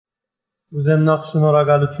Ուզեմ նախ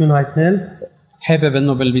շնորհակալություն հայտնել, حابب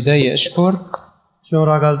انه بالبداية اشكر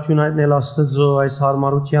Աստծո այս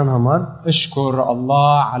հարմարության համար اشكر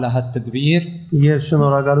الله على هالتدبير եւ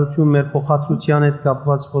շնորհակալություն մեր փոխադրության հետ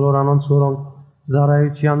կապված բոլոր անոնց, որոնք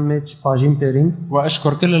զարայության մեջ բաժին բերին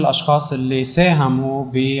واشكر كل الاشخاص اللي ساهموا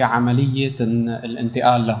بعملية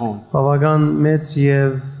الانتقال لهون. բավական մեծ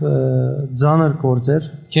եւ ծանր գործեր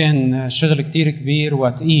كان شغل كتير كبير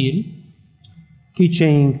وثقيل. քիչ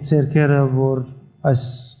էինք ցերկերը որ այս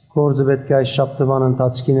գործը պետք է այս շաբթվան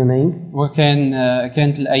ընթացքին ունեինք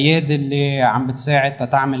كانت الايادي اللي عم بتساعد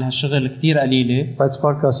تتعمل هالشغل كتير قليله բայց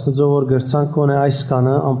Փառք Աստծո որ գրցանք կոնե այս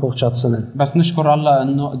կանը ամբողջացնել بس نشكر الله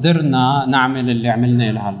انه قدرنا نعمل اللي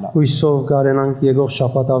عملناه لهلا. հույսով կարենանք եկող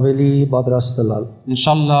շաբաթ ավելի պատրաստ լալ ان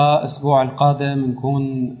شاء الله الاسبوع القادم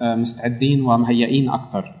نكون مستعدين ومهيئين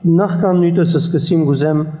اكثر. նախքան նույնս սկսեմ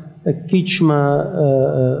գուզեմ քիչը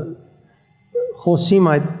խոսիմ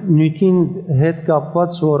այդ նույնին հետ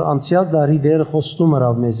կապված որ անցյալ դարի դեր խոստում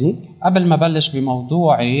արավ մեզի قبل ما بلش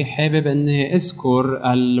بموضوعي حابب اني اذكر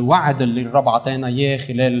الوعد اللي الرب عطانا اياه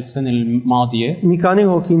خلال السنه الماضيه. մի քանի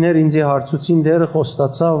հոգիներ ինձ հարցուցին դերը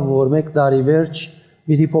խոստացավ որ մեկ տարի վերջ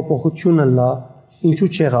պիտի փոփոխությունը լա ինչու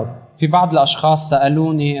չեղավ في بعض الاشخاص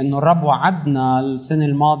سالوني انه الرب وعدنا السنه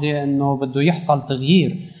الماضيه انه بده يحصل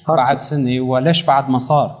تغيير بعد سنه وليش بعد ما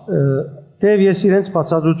صار. Դեվ ես իրենց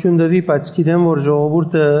բացատրություն տվի, բայց գիտեմ որ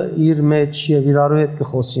ժողովուրդը իր մեջ եւ իրարու հետ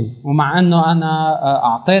կխոսին։ ومع انه انا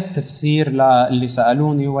اعطيت تفسير للي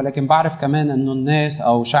سالوني ولكن بعرف كمان انه الناس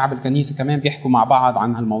او شعب الكنيسه كمان بيحكوا مع بعض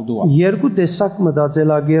عن هالموضوع. Երկու տեսակ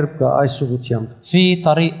մտածելակերպ կա այս ուղղությամբ։ في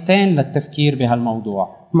طريقتين للتفكير بهالموضوع.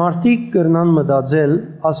 Մարդիկ կրնան մտածել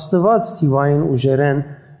Աստված դիվային ուժերեն,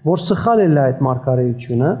 որ սխալ է այդ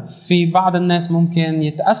մարգարեությունը։ في بعض الناس ممكن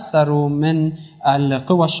يتاثروا من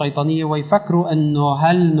القوى الشيطانية ويفكروا انه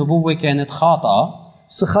هالنبوة كانت خاطئة.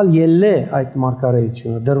 Սխալ ելե այդ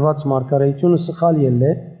մարգարեությունը, դրված մարգարեությունը սխալ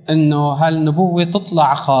ելե։ انه هالنبوة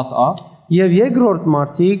تطلع خاطئة. Եվ երկրորդ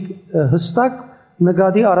մարդիկ հստակ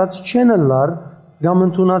նկատի առած չեն լար, կամ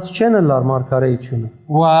ընդունած չեն լար մարգարեությունը։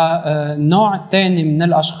 ونوع ثاني من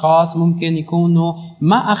الاشخاص ممكن يكونوا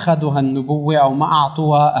ما اخذوا هالنبوة او ما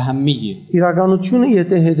اعطوها اهمية. Իրականությունը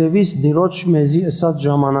եթե հետևից դիրոջ մեզի ասած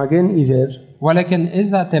ժամանակեն իվեր ولكن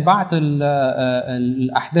إذا تبعت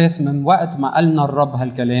الأحداث من وقت ما قلنا الرب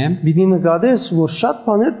هالكلام Բիդի նկատես որ շատ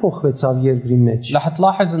բաներ փոխվեցավ երկրի մեջ։ رح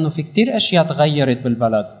تلاحظ إنه في كتير أشياء تغيرت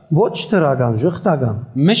بالبلد. Ոչ դրական, ժխտական։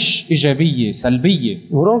 مش إيجابية سلبية.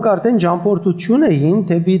 Որոնք արդեն ճամփորդություն էին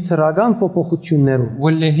դեպի դրական փոփոխություններով։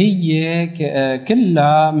 واللي هي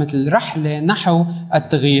كلها مثل رحلة نحو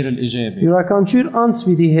التغيير الإيجابي. Յուրաքանչյուր անձ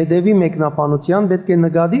պիտի հետևի մեկնաբանության պետք է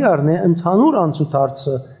նկատի առնե ընդհանուր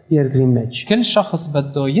անցուդարձը երկրի մեջ։ كل شخص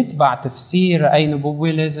بده يتبع تفسير أي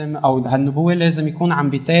نبوة لازم أو هالنبوة لازم يكون عم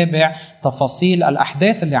بيتابع تفاصيل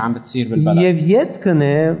الأحداث اللي عم بتصير بالبلد. Եվ յետքն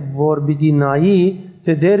է որ պիտի նայի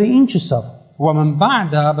թե դերը ինչ ասավ։ ومن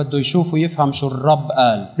بعدها بده يشوف ويفهم شو الرب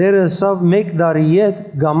قال. Դերը ասավ մեկ տարի ետ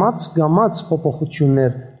գամած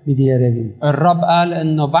փոփոխություններ պիտի երևին։ الرب قال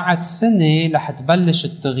إنه بعد سنة رح تبلش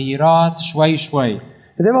التغييرات شوي شوي.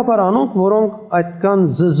 Հետևաբար անոնք որոնք այդքան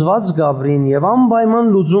զզված գաբրին եւ անպայման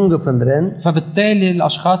լուծում կփնտրեն فبالتالي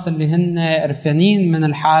الاشخاص اللي هن قرفانين من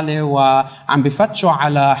الحاله وعم بفتشوا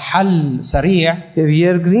على حل سريع եւ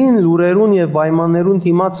երկրին լուրերուն եւ պայմաններուն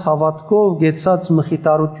դիմաց հավատքով գեցած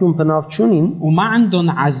մխիթարություն բնավ չունին وما عندهم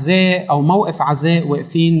عزاء او موقف عزاء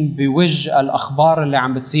واقفين بوجه الاخبار اللي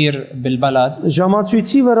عم بتصير بالبلد.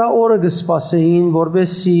 ժամացույցի վրա օրը կսպասեին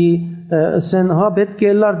որբեսի سن ها بيت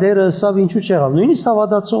كيلار دير صاب ينشو شغال نينيس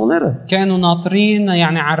هواداتسونير كانوا ناطرين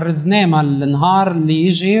يعني عرزناه مع النهار اللي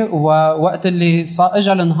يجي ووقت اللي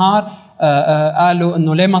اجى النهار قالوا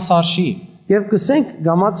انه ليه ما صار شيء. Եվ կսենք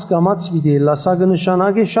գամած վիդեո լասագը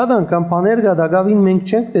նշանակե շատ անգամ բաներ կա դակավին մենք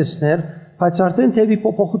չենք տեսներ բայց արդեն թեւի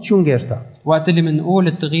փոփոխություն գերտա وقت اللي بنقول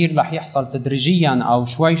التغيير رح يحصل تدريجيا او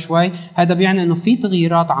شوي شوي هذا بيعني انه في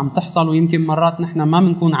تغييرات عم تحصل ويمكن مرات نحن ما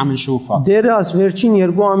بنكون عم نشوفها. Դերը աս վերջին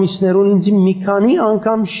երկու ամիսներուն ինձ մի քանի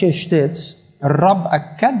անգամ շեշտեց الرب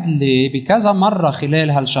اكد لي بكذا مره خلال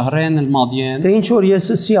هالشهرين الماضيين թե ինչ որ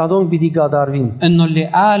ես ասի ադոնք պիտի գադարվին انه اللي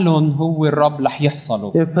قالهم هو الرب رح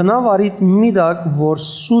يحصلوا. Եվ բնավ արիտ միդակ որ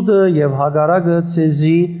սուդը եւ հագարակը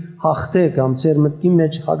ցեզի հաղթե կամ ծեր մտքի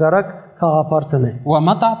մեջ հագարակ خاغابارتنه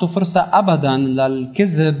وما تعطوا فرصة أبدا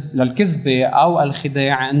للكذبة أو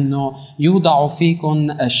الخداع إنه يوضعوا فيكم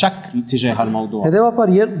شك تجاه الموضوع. Հետևաբար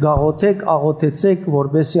երբ գաղութեք, աղոթեցեք,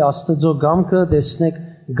 որբեսի Աստծո գամքը տեսնեք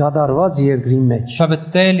գադարված երկրի մեջ.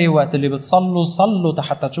 فبالتالي وقت اللي بتصلوا صلوا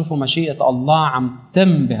حتى تشوفوا مشيئة الله عم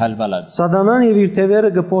تتم بهالبلد. Սատանան եւ իր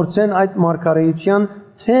թևերը գործեն այդ մարգարեության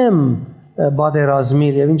թեմ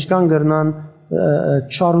բادرազմիլ եւ ինչքան գրնան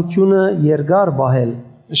չարությունը երկար բահել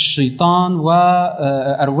الشيطان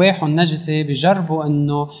وأرواحه النجسة بيجربوا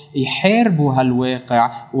إنه يحاربوا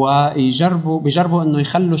هالواقع بيجربوا إنه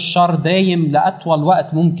يخلوا الشر دايم لأطول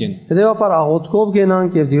وقت ممكن. Հետևաբար աղոթքով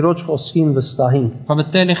գենանք եւ Տիրոջ խոսքին վստահենք.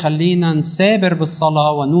 فبالتالي خلينا نسابر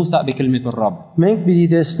بالصلاة ونوثق بكلمة الرب. Մենք պիտի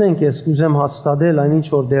տեսնենք, ես կուզեմ հաստատել այն ինչ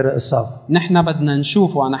որ Տերը ըսավ. نحن بدنا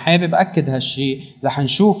نشوف وأنا حابب أكد هالشيء رح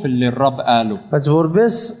نشوف اللي الرب قاله. Բայց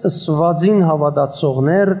որպես ըսվածին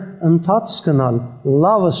հավատացողներ ընթաց կնալ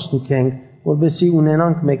լավը ստուգենք, որպեսզի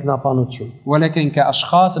ունենանք մեկնաբանություն. ولكن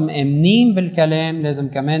كأشخاص مؤمنين بالكلام لازم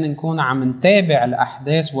كمان نكون عم نتابع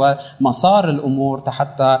الأحداث ومسار الأمور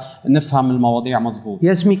حتى نفهم المواضيع مزبوط.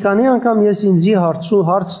 Ես մի քանի անգամ ես ինձի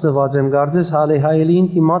հարց տված եմ, կարծես հայելին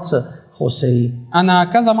դիմացը խոսեի. أنا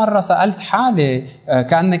كذا مرة سألت حالي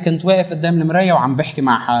كأني كنت واقف قدام المراية وعم بحكي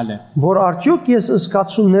مع حالي. Որ արդյոք ես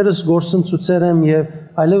ըսկացումներս գործընծուցեր եմ եւ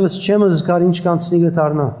այլևս չեմ զգար ինչ կանցնի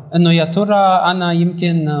գտարնա. إنه يا ترى أنا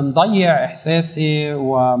يمكن مضيع إحساسي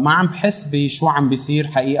وما عم بحس بشو عم بيصير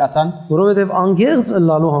حقيقة. Որովհետեւ անգեղծ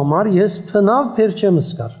ըլլալու համար ես փնավ փեր չեմ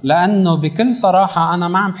զգար. لأنه بكل صراحة أنا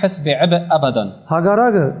ما عم بحس بعبء أبدا.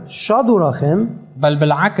 Հագարակը շատ ուրախ եմ. بل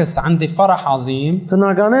بالعكس عندي فرح عظيم.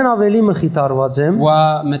 Բնականեն ավելի մխիթարված եմ.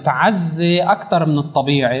 ومتعزي أكثر من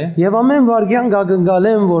الطبيعي. Եվ ամեն վարքյան գագնգալ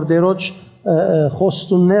եմ, որ Տերոջ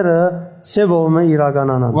խոստումները ծևով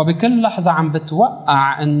իրականանան. وبكل لحظة عم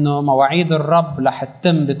بتوقع إنه مواعيد الرب رح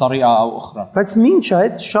تتم بطريقة أو أخرى. Բայց մինչ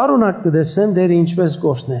այդ շարունակ կդեսեմ Տերը ինչպես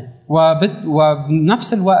գործն է.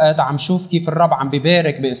 وبنفس الوقت عم شوف كيف الرب عم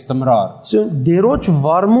بيبارك باستمرار. Տերոջ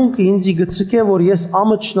վարմունքը ինձ գծկե որ ես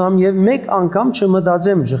ամճնամ եւ մեկ անգամ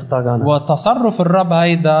չմտածեմ ժխտականը. وتصرف الرب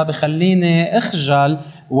هيدا بخليني اخجل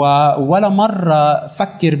ولا مرة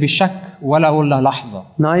فكر بشك ولا لحظة.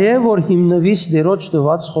 Նաեւ որ հիմնվիս Տերոջ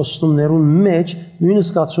տված խոստումներուն մեջ նույն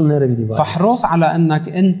սկացումները պիտի վարես. فاحرص على انك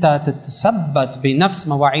انت تتثبت بنفس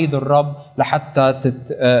مواعيد الرب لحتى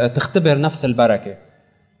تختبر نفس البركة.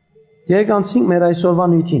 Եկանցինք մեր այսօրվա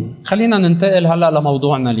նույթին. خلينا ننتقل هلا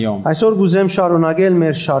لموضوعنا اليوم. Այսօր գուզեմ շարունակել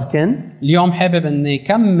մեր շարքեն. اليوم حابب اني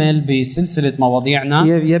كمل بسلسلة مواضيعنا.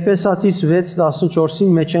 Եվ Եփեսացիս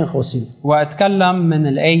 6:14-ին մեջ են խոսիլ. واتكلم من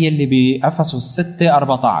الآية اللي بأفسس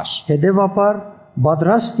 6:14. Հետևաբար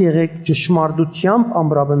պատրաստ եղեք ճշմարտությամբ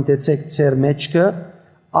ամրապնդեցեք ձեր մեջքը,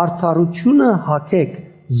 արդարությունը հագեք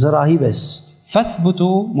զրահի պես.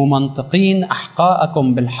 فاثبتوا ممنطقين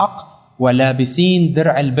أحقاءكم بالحق ولابسين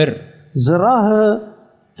درع البر. Զրահը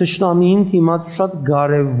տշնամին դիմաց շատ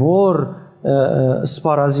կարևոր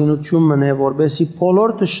սպառազինություն մնե, որբեսի բոլոր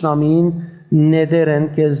տշնամին ներեն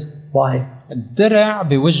քեզ վահե. الدرع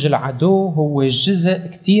بوجه العدو هو جزء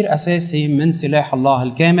كتير أساسي من سلاح الله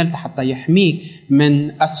الكامل حتى يحميك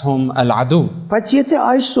من أسهم العدو. Բայց եթե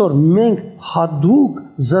այսօր մենք հadouk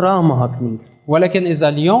զրահ մահակնենք, ولكن إذا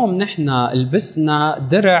اليوم نحن لبسنا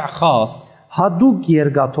درع خاص hadouk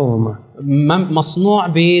երկաթողը مصنوع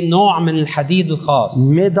بنوع من الحديد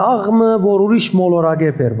الخاص մեդաղը որ ուրիշ մոլորակ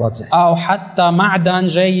է բերված է, أو حتى معدن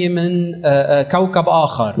جاي من كوكب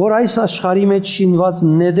آخر որ այս աշխարհի մեջ շինված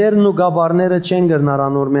նեդերն ու գաբարները չեն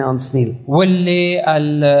գրնարանոր մե անցնել. واللي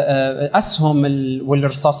الأسهم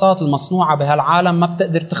والرصاصات المصنوعة بهالعالم ما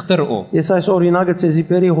بتقدر تخترقه. Ես այս օրինակը ցեզի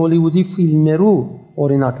բերի Հոլիվուդի ֆիլմերու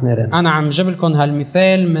օրինակներ են. أنا عم جيب لكم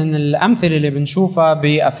هالمثال من الأمثلة اللي بنشوفها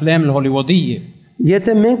بأفلام الهوليوودية.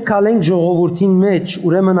 Եթե մենք կալենք ժողովրդին մեջ,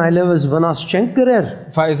 ուրեմն այլևս վնաս չենք գրեր.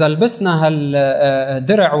 فإذا لبسنا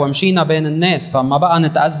هالدرع ومشينا بين الناس فما بقى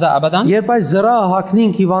نتأذى أبدا. Երբ այս զրահը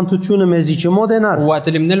հագնենք հիվանդությունը մեզի չմոտենար. وقت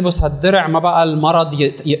اللي بنلبس هالدرع ما بقى المرض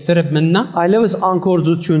يقترب منا. Այլևս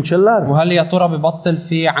անկորձություն չլար. وهل يا ترى ببطل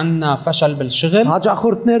في عنا فشل بالشغل؟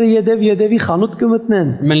 Հաճախորդները յետևի խանութ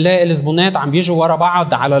կմտնեն. منلاقي الزبونات عم بيجوا ورا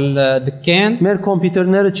بعض على الدكان. Մեր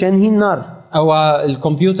կոմպյուտերները չեն հիննար. أو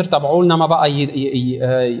الكمبيوتر تبعولنا ما بقى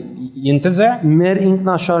ينتزع. Մեր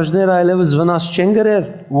ինքնաշարժները այլևս վնաս չեն գրեր.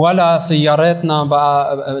 ولا سياراتنا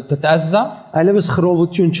بقى تتأذى. Այլևս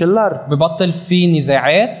խռովություն չլար. ببطل في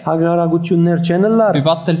نزاعات. Հագարագություններ չեն լար.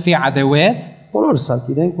 ببطل في عداوات. Բոլորս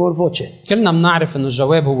գիտենք, որ ոչ է. كلنا بنعرف إنه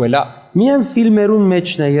الجواب هو لا. Միայն ֆիլմերուն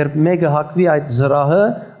մեջն է, երբ մեկը հակվի այդ զրահը,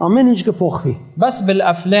 ամեն ինչ կփոխվի. بس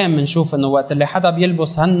بالأفلام بنشوف إنه وقت اللي حدا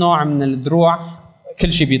بيلبس هالنوع من الدروع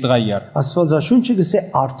كل شيء بيتغير. Աստվածաշունչը գսե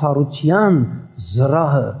արդարության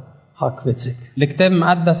զրահը հակվեցեք. الكتاب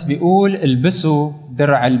المقدس بيقول البسوا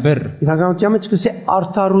درع البر. Իրականության մեջ գսե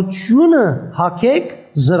արդարությունը հակեք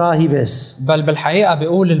զրահի պես. بل بالحقيقة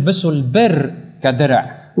بيقول البسوا البر كدرع.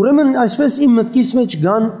 Ուրեմն այսպես իմ մտքից մեջ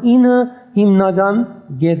կան 9 հիմնական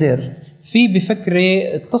գեդեր. في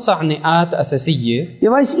بفكري 9 نقاط أساسية،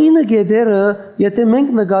 Եվ այս 9 գետերը, եթե մենք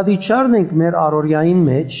նկատի չառնենք մեր առօրյային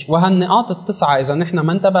մեջ, وهالنقاط ال9 إذا نحن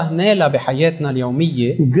ما انتبهنا لها بحياتنا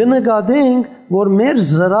اليومية կնկատենք, որ մեր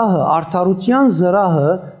զրահը, արդարության զրահը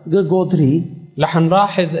կգոդրի, رح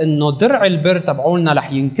نلاحظ إنه درع البر تبعولنا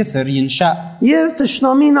رح ينكسر ينشق، եւ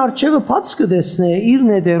տշնամին արջևը բաց կդեսնե իր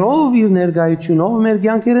ներերով, իր ներկայությունով մեր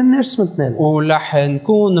կյանքերը ներս մտնել։ ورح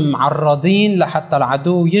نكون معرضين لحتى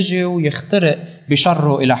العدو يجي ويخترق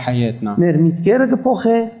بشره إلى حياتنا، Մեր միտքերը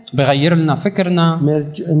կփոխե, بغير لنا فكرنا، մեր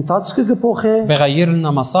ընթացքը կփոխե, بغير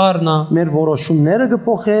لنا مسارنا، մեր որոշումները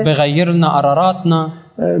կփոխե, بغير لنا قراراتنا،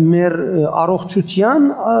 մեր առողջության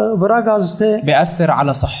վրա գազդե, بيأثر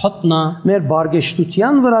على صحتنا، մեր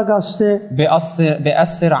բարգեշտության վրա գազդե,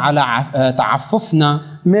 بيأثر على تعففنا،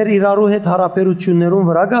 մեր իրարու հետ հարաբերություններուն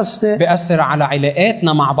վրա գազդե, بيأثر على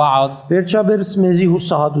علاقاتنا مع بعض، վերջաբերս մեզի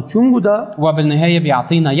հուսահատություն գուտա, وبالنهاية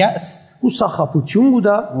بيعطينا يأس հուսախապություն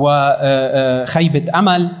գուտա, وخيبة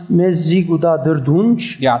أمل، մեզի գուտա դրդունջ,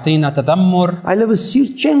 يعطينا تذمر، այլևս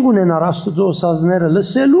սիրտ չենք ունենար Աստծո ասածները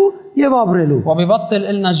լսելու եւ ապրելու։ وبيبطل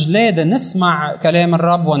إلنا جلادة نسمع كلام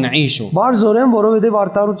الرب ونعيشه. Բարձորեն, որովհետեւ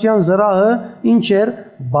արդարության զրահը ինչ էր,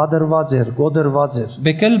 բادرված էր, գոդրված էր։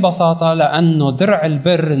 بكل بساطة لأنه درع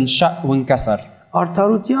البر انشق وانكسر.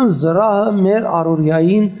 Արդարության զրահը մեր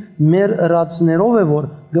առօրյային մեր ըրացներով է, որ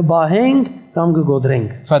գբահենք կամ կգոդրենք։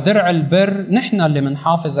 فدرع البر نحن اللي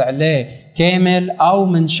منحافظ عليه كامل أو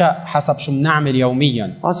منشق حسب شو بنعمل يوميا.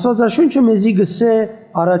 Աստվածաշունչը մեզի գսե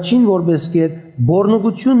առաջին որպես կետ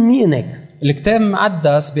բորնուգություն մի ընեք։ الكتاب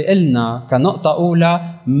المقدس بيقلنا كنقطة أولى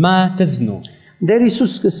ما تزنوا. Դեր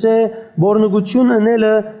Հիսուս գսե բորնուգություն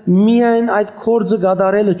ընելը միայն այդ կորձը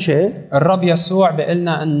գադարելը չէ, الرب يسوع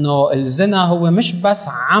بيقلنا إنه الزنا هو مش بس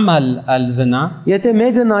عمل الزنا، եթե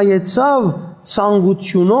մեկը նայեցավ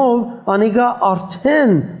ցանկությունով, անիկա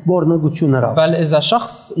արդեն բորնուգություն հրավ։ بل إذا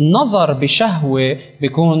شخص نظر بشهوة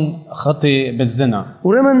بيكون خطي بالزنا.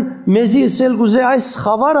 Ուրեմն մեզի ասել գուզե այս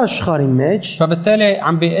խավար աշխարհի մեջ فبالتالي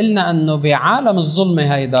عم بيقلنا إنه بعالم الظلمة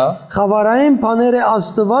هيدا، խավարային բաները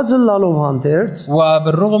Աստվածը լալով հանդերձ,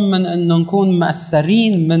 وبالرغم من إنه نكون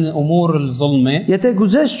مأثرين من أمور الظلمة، եթե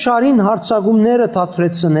գուզես չարին հարցակումները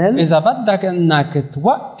թատրեցնել, إذا بدك إنك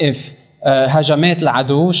توقف هجمات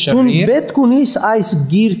العدو դու الشرير، պետք ունիս այս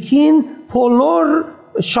գիրքին բոլոր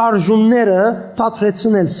շարժումները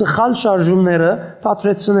թատրեցնել, սխալ շարժումները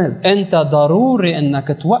թատրեցնել։ أنت ضروري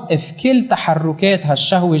إنك توقف كل تحركات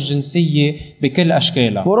هالشهوة الجنسية بكل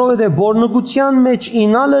أشكالها، Որովհետև բորնուգության մեջ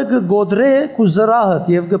ինալը կգոդրե քու զրահդ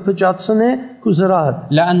եւ կփճացնե քու զրահդ։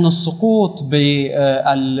 لأن السقوط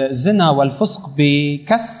بالزنا والفسق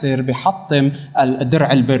بيكسر بحطم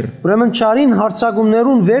درع البر. Ուրեմն չարին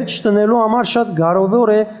հարցակումներուն վերջ տնելու համար շատ կարևոր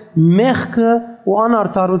է մեղքը ու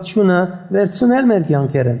անարդարությունը վերցնել մեր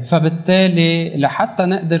կյանքերեն։ فبالتالي لحتى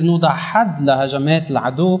نقدر نوضع حد لهجمات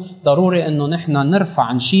العدو ضروري انه نحن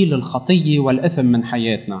نرفع نشيل الخطيه والاثم من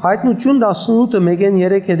حياتنا. Հայտնություն 18-ը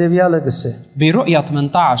 1-3 հետևյալը գսե։ برؤيا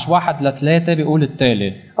 18 1-3 بيقول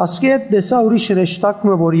التالي: Ասկետ դեսա ուրիշ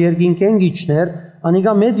ռեշտակը, որ երկինքեն գիչներ,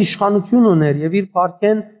 անիկա մեծ իշխանություն ուներ եւ իր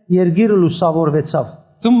парքեն երգիրը լուսավորվեցավ։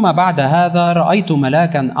 ثم بعد هذا رأيت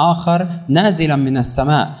ملاكا آخر نازلا من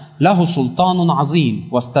السماء له سلطان عظيم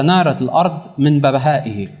واستنارت الأرض من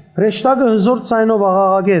ببهائه. Ռեշտակը հզոր ցայնով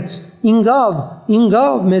աղաղակեց.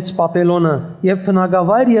 ինգավ մեծ պապելոնը եւ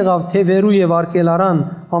բնակավայր եղավ թևերու եւ արկելարան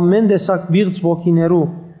ամեն տեսակ բիղծ ոգիներու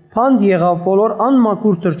փանդ եղավ բոլոր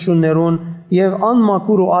անմակուր թրջուններուն եւ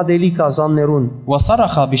անմակուր ու ադելի կազաններուն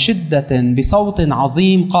وصرخ بشدة بصوت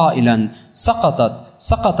عظيم قائلا: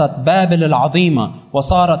 سقطت بابل العظيمة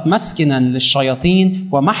وصارت مسكنا للشياطين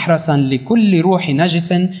ومحرسا لكل روح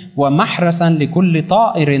نجس ومحرسا لكل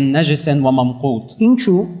طائر نجس وممقوت.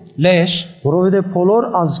 Ինչու ليش؟ որովհետեւ բոլոր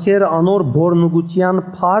ազգերը անոր բորնուգության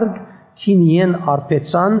փարգ քինիեն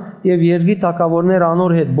արփեցան եւ երկի թակավորներ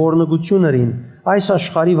անոր հետ բորնուգություններին այս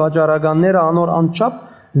աշխարհի վաճառականները անոր անչափ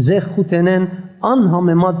զեղխութենեն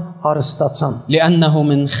անհամեմատ հարստացան لأنه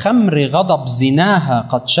من خمر غضب زناها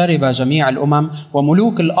قد شرب جميع الأمم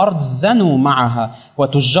وملوك الأرض زنوا معها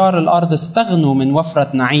وتجار الأرض استغنوا من وفرة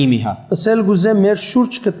نعيمها. Ասել գուզե մեր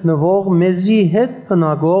շուրջ գտնվող մեզի հետ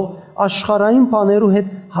փնագող աշխարհային բաներու հետ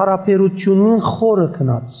հարաբերությունին խորը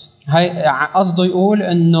քնած هاي قصده يقول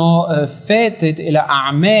انه فاتت الى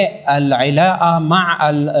اعماق العلاقه مع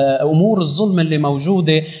امور الظلم اللي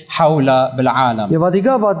موجوده حولها بالعالم. Եվ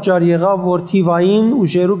ադիգա պատճառ եղավ որ թիվային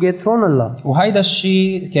ուժերու գետրոնը լա وهيدا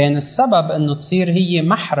الشيء كان السبب انه تصير هي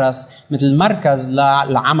محرس مثل مركز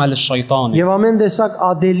للعمل الشيطاني. Եվ ամեն տեսակ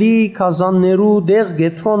ադելի կազաններու դեղ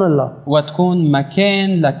գետրոնը լա وتكون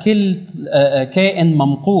مكان لكل كائن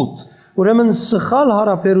ممقوت. Ուրեմն սխալ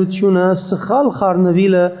հարաբերությունը, սխալ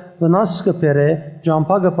խառնվիլը վնաս կբերե,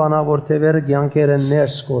 ջամփագը բանա որ թևերը կյանքերը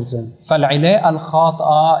ներս գործեն։ فالعلاقة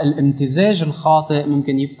الخاطئة الامتزاج الخاطئ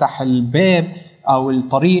ممكن يفتح الباب أو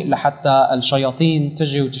الطريق لحتى الشياطين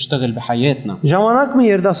تجي وتشتغل بحياتنا. Ժամանակ մի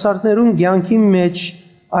երդասարտներուն կյանքի մեջ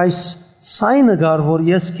այս ցայնը գար որ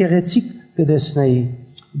ես քեղեցիկ կդեսնեի։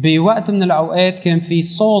 بوقت من الأوقات كان في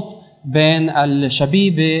صوت بين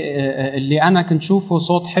الشبيبة اللي أنا كنت شوفه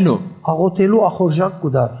صوت حلو. Աղոթելու ախորժակ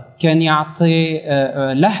կդար, كان يعطي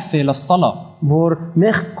لهفة للصلاة որ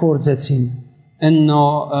մեղք կործեցին,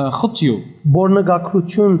 إنه خطيوا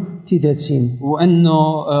բորնգակրություն դիդեցին,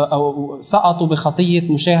 وإنه سقطوا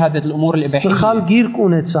بخطية مشاهدة الأمور الإباحية սխալ գիրք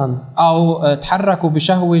ունեցան։ أو تحركوا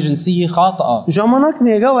بشهوة جنسية خاطئة. Ժամանակ մի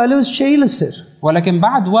եկավ այլևս չէի լսեր։ ولكن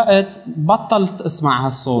بعد وقت بطلت اسمع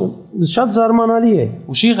هالصوت Շատ զարմանալի է,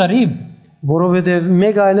 وشي غريب որովհետև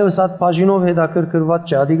մեկ այլևս այդ բաժինով հետաքրքրված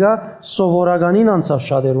չէ, ադիգա սովորականին անցավ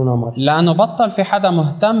շատերուն համար։ لأنه بطل في حدا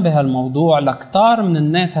مهتم بهالموضوع. لكتار من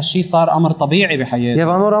الناس هالشي صار أمر طبيعي بحياته. Եվ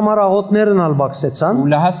անոր համար աղոթներն ալբաքսեցան,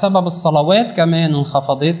 ولهالسبب الصلوات كمان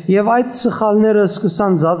انخفضت եւ այդ սխալները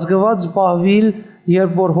սկսան ծածկված պահվիլ,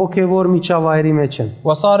 երբ որ հոգեվոր միջավայրի մեջ են։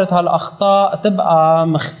 وصارت هالأخطاء تبقى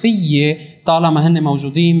مخفية طالما هن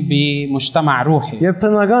موجودين بمجتمع روحي. Եվ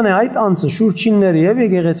բնական է այդ անձը շուրջինները եւ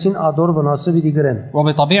եկեղեցին ադոր վնասը պիտի գրեն։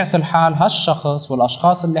 وبطبيعة الحال هالشخص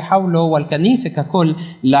والأشخاص اللي حوله والكنيسة ككل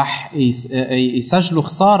رح يسجلوا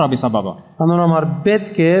خسارة بسببها. Անոր համար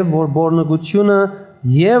պետք է որ բորնգությունը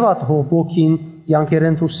եւ այդ հոգին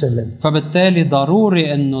յանքերեն դուրսել են։ فبالتالي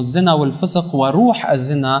ضروري انه الزنا والفسق وروح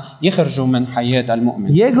الزنا يخرجوا من حياة المؤمن.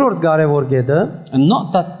 Երկրորդ կարևոր կետը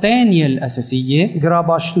النقطة الثانية الأساسية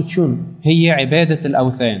գրաբաշխություն, هي عبادة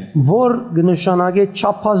الأوثان որ կնշանակե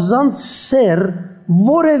չափազանց սեր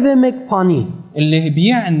որևէ մեկ բանի, اللي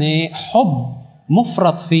بيعني حب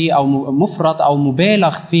مفرط فيه أو مفرط أو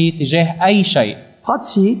مبالغ فيه تجاه أي شيء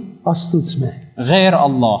բացի Աստծո։ غير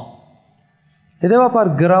الله. Հետևաբար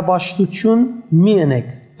գրաբաշխություն մի ընեք,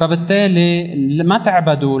 فبالتالي ما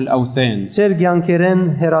تعبدوا الأوثان، ծեր կյանքերեն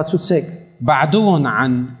հերացուցեք بعدون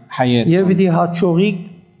عن حياتكم եւ պիտի հաճողիկ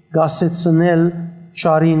գասեցնել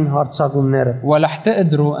ճարին հարցակումները, ورح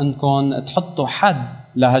تقدروا أنكم تحطوا حد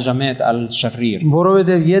لهجمات الشرير.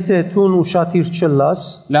 որովհետեւ եթե դու ուշադիր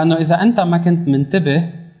չլաս, لأنه إذا أنت ما كنت منتبه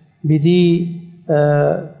պիտի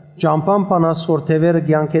ջամփան բանաս որ թևերը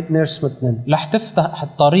կյանքեդ ներս մտնեն։ رح تفتح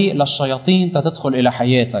الطريق للشياطين تدخل إلى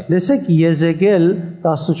حياتك. Լսեք Եզեկել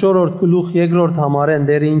 14-րդ գլուխ 2-րդ համարեն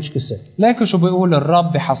դերը ինչ կսեք։ لكن شو بيقول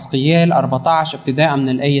الرب بحسقيال 14 ابتداء من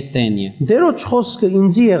الآية الثانية؟ Դերոջ խոսքը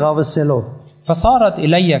ինձի եղավսելով, فصارت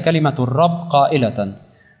إلي كلمة الرب قائلة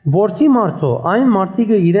Որթի մարդո, այն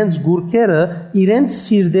մարդիկը իրենց գուրքերը իրենց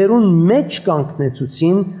սիրտերուն մեջ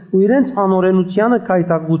կանգնեցուցին ու իրենց անօրենությանը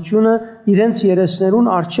կայտակությունը իրենց երեսներուն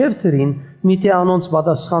արչև դրին, միթե անոնց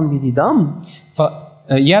պատասխան պիտի դամ։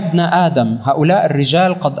 يا ابن آدم هؤلاء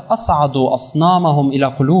الرجال قد أصعدوا أصنامهم إلى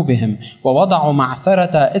قلوبهم ووضعوا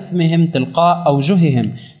معثرة إثمهم تلقاء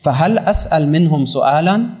أوجههم فهل أسأل منهم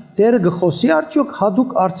سؤالا؟ Տերը գխոսի արդյոք հadouk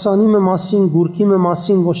արցանի մասին, գուրքի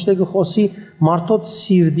մասին, ոչ թե գխոսի մարդոց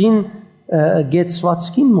սիրտին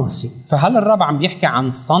գեցվածքին մասին։ فهل الرب عم بيحكي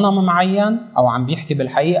عن صنم معين أو عم بيحكي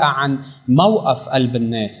بالحقيقة عن موقف قلب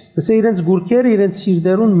الناس؟ Ասե իրենց գուրքերը իրենց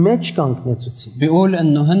սիրտերուն մեջ կանգնեցուցին։ بيقول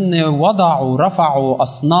إنه هن وضعوا رفعوا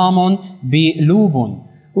أصنامهم بقلوبهم.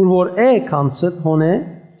 Որ որ է կանցդ հոնե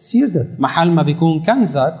սիրտը։ محل ما بيكون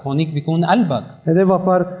كنزك هونيك بيكون قلبك.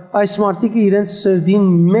 Հետևաբար այս մարդիկը իրենց սրտին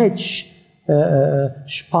մեջ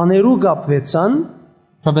շփաներու կապվեցան,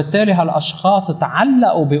 فبالتالي هالأشخاص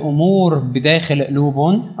تعلقوا بأمور بداخل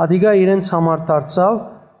قلوبهم ադիգա իրենց համար դարձավ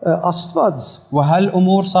Աստված։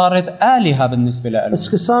 وهالأمور صارت آلهة بالنسبة لهم.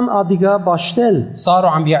 Սկսան ադիգա ճաշտել, صاروا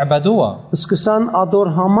عم بيعبدوها، սկսան ադոր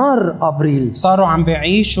համար ապրիլ։ صاروا عم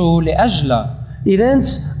بيعيشوا لأجلها، Իրենց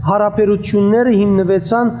հարաբերությունները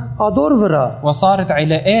հիմնվեցան ադոր վրա։ وصارت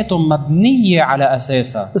علاقاتهم مبنية على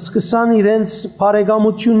أساسها، Սկսան իրենց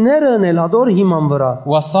բարեկամությունները անել ադոր հիման վրա։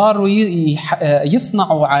 وصاروا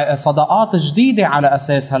يصنعوا صداقات جديدة على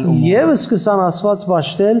أساس هالأمور، Եվ սկսան Աստված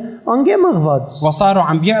ճաշտել անգեմղված։ وصاروا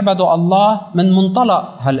عم بيعبدوا الله من منطلق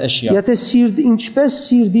هالأشياء. Եթե սիրտ ինչպես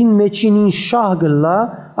սիրտին մեջինին շահ գլա,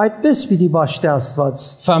 այդպես պիտի ճաշտե Աստված։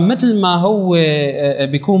 فمثل ما هو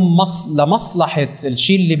بيكون لمصلحة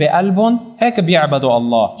الشيء اللي بقلبهم هيك بيعبدوا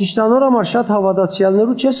الله. Ճիշտանոր համար շատ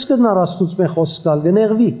հավատացյալներու չես կնար Աստուծո մե խոսք տալ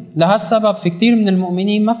գնեղվի։ لهالسبب في كثير من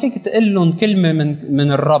المؤمنين ما فيك تقول لهم كلمة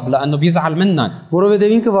من الرب لأنه بيزعل منك. Որովհետև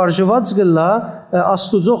ինքը վարժված գլա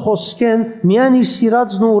Աստուծո խոսքեն միայն իր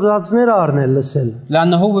սիրածն ու ուրացները առնել լսել։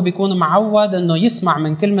 لأنه هو بيكون معود إنه يسمع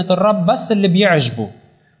من كلمة الرب بس اللي بيعجبه.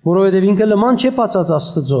 որովհետև ինքը լման չէ բացած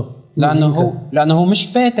Աստծո։ لأنه هو مش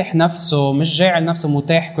فاتح نفسه، مش جاعل نفسه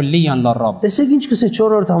متاح كليا للرب. Տեսեք ինչ կսե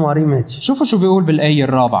 4-րդ համարի մեջ։ شوفوا شو بيقول بالآية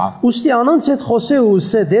الرابعة. Ոստի անոնց հետ խոսե ու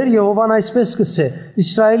սե դեր Եհովան այսպես կսե.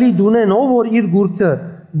 Իսրայելի դունեն ով որ իր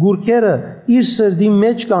գուրքերը իր սրդի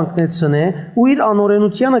մեջ կանգնեցնե ու իր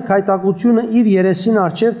անօրենությանը քայտակությունը իր երեսին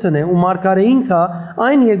արչև տնե ու մարգարեինքա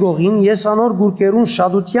այն եկողին ես անոր գուրքերուն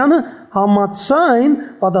շադությանը համացայն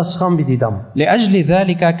պատասխան պիտի դամ։ لأجل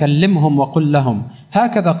ذلك كلمهم وقل لهم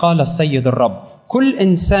هكذا قال السيد الرب كل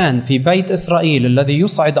إنسان في بيت إسرائيل الذي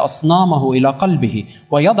يصعد أصنامه إلى قلبه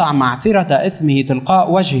ويضع معثرة إثمه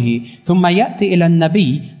تلقاء وجهه ثم يأتي إلى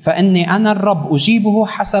النبي فإني أنا الرب أجيبه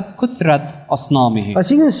حسب كثرة أصنامه.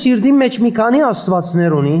 Այսինքն սիրտի մեջ մի քանի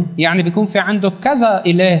աստվածներ ունի։ يعني بيكون في عنده كذا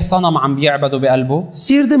إله صنم عم بيعبده بقلبه.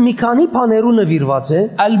 Սիրտը մի քանի բաներու նվիրված է։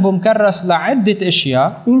 قلبه مكرس لعدة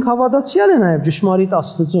أشياء. Ինք հավատացյալ է նաև ճշմարիտ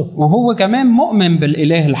Աստծո։ وهو كمان مؤمن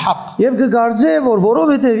بالإله الحق. Եվ կգարձե որ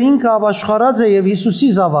որովհետև ինքը ապաշխարած է եւ Հիսուսի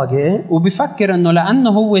զավակ է, وبفكر إنه لأنه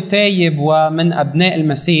هو تايب ومن أبناء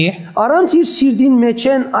المسيح. առանց իր սիրտին մեջ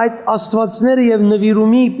են այդ աստվածները եւ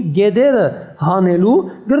նվիրումի գեդերը հանելու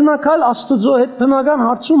գրնակալ Աստծո հետ բնական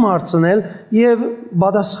հարցում հարցնել եւ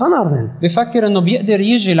պատասխան առնել։ بفكر انه بيقدر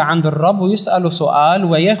يجي لعند الرب ويسأله سؤال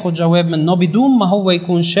وياخذ جواب منه بدون ما هو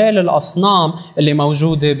يكون شال الأصنام اللي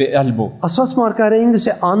موجودة بقلبه. Աստված մարգարեին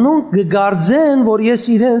գսե անոնք կգարձեն որ ես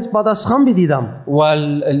իրենց պատասխան պիտի դամ։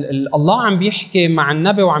 والله عم بيحكي مع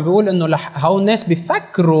النبي وعم بيقول انه هؤلاء الناس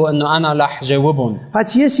بيفكروا انه انا رح جاوبهم. Բայց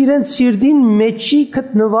ես իրենց սիրտին մեջի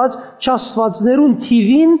գտնված չաստվածներուն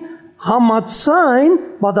թիվին համացայն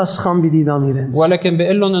պատասխան պիտի դամ իրենց։ ولكن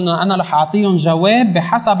بيقول لهم انه انا رح اعطيهم جواب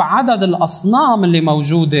بحسب عدد الاصنام اللي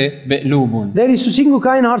موجوده بقلوبهم. Դեր Հիսուսին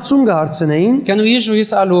կային հարցում կհարցնեին։ كانوا يجوا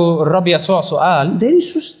يسالوا الرب يسوع سؤال. Դեր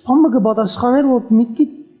Հիսուս բամը կպատասխաներ որ միտքի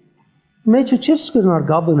մեջը չես կրնար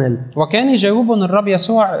գաբնել։ وكان يجاوبهم الرب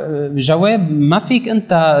يسوع جواب ما فيك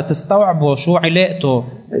انت تستوعبه شو علاقته.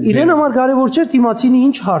 Իրեն համար կարևոր չէր դիմացինի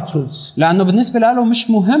ինչ հարցուց։ لانه بالنسبه له مش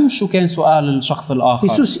مهم شو كان سؤال الشخص الاخر.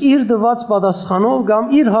 Հիսուս իր դված պատասխանով կամ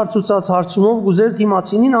իր հարցուցած հարցումով գուզեր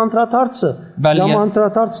դիմացինին անդրադարձը կամ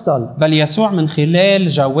անդրադարձ տալ։ بل يسوع من خلال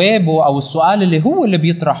جوابه او السؤال اللي هو اللي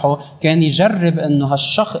بيطرحه كان يجرب انه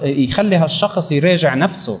هالشخص يخلي هالشخص يراجع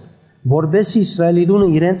نفسه. Որբեսի Իսրայելիդունը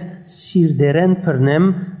իրենց սիրդերեն բռնեմ,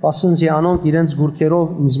 ասենց անոնք իրենց գուրքերով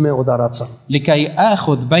ինձ մեղոդարացան։ لكي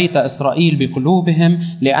آخذ بيت إسرائيل بقلوبهم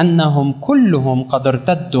لأنهم كلهم قد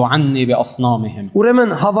ارتدوا عني بأصنامهم. Ուրեմն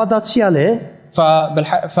հավատացյալ է,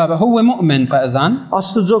 فهو مؤمن فإذن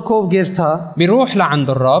Աստծո կով գերտա, بيروح لعند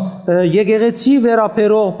الرب եկեղեցի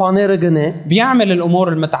վերապերող բաները գնե, بيعمل الأمور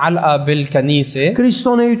المتعلقة بالكنيسة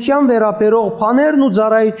քրիստոնեության վերապերող բաներն ու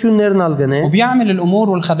ծառայություններն ալ գնե, وبيعمل الأمور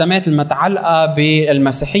والخدمات المتعلقة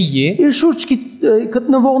بالمسيحية. իր շուրջ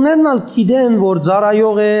գտնվողներն ալ գիտեն, որ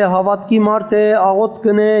ծառայող է, հավատքի մարդ է, աղոտ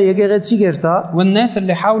գնե, եկեղեցի գերտա, والناس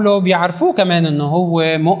اللي حوله بيعرفوه كمان إنه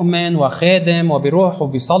هو مؤمن وخادم وبيروح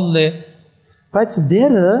وبيصلي. բայց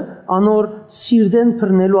դերը անոր սիրտեն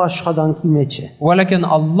բռնելու աշխատանքի մեջ է։ ولكن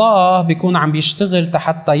الله بيكون عم بيشتغل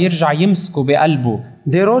حتى يرجع يمسكه بقلبه.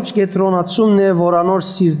 Դերոջ կետրոնացումն է, որ անոր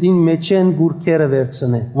սիրտին մեջ են գուրքերը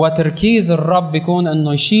վերցնե։ وتركيز الرب بيكون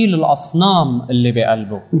انه يشيل الاصنام اللي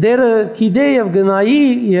بقلبه. Դերը գիտե եւ գնայի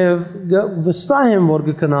եւ վստահ եմ որ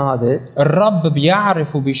կգնահատե։ الرب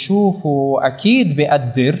بيعرف وبيشوف واكيد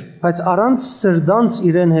بيقدر. Բայց առանց սրդանց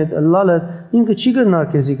իրեն հետ լալը ինքը չի գնար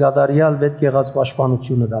քեզի գադարյալ պետք եղած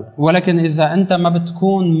պաշտպանությունը տալ։ ولكن اذا انت ما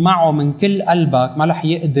بتكون معه من كل قلبك ما رح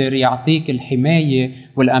يقدر يعطيك الحمايه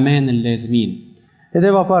والامان اللازمين.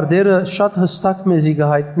 Հետևաբար դերը շատ հստակ մեզի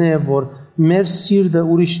կհայտնի է որ մեր սիրտը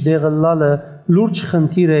ուրիշ դեղը լալը լուրջ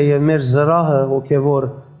խնդիր է եւ մեր զրահը ոգևոր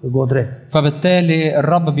գոդրե։ فبالتالي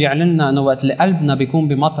الرب بيعلن لنا انه وقت اللي قلبنا بيكون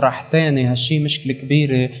بمطرح ثاني هالشيء مشكله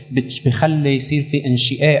كبيره بخلي يصير في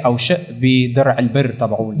انشقاق او شق بدرع البر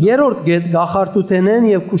تبعولنا. Երրորդ գետ գախարտութենեն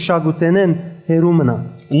եւ քուշագութենեն հերումնա։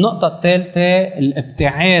 النقطة الثالثة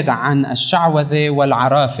الابتعاد عن الشعوذة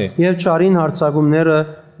والعرافة. Եվ ճարին հարցակումները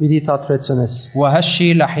պիտի թատրեցնես։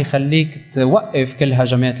 وهالشيء رح يخليك توقف كل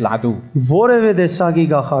هجمات العدو. Որևէ տեսակի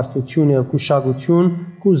գախարտություն եւ քուշագություն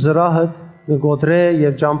քու զրահդ գոդրե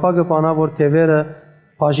եւ ջամփակը բանավոր թևերը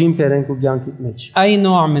բաժին բերենք ու ցանկիտ մեջ։ أي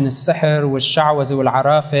نوع من السحر والشعوذة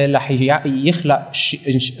والعرافة رح يخلق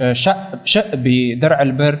شق بدرع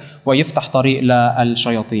البر ويفتح طريق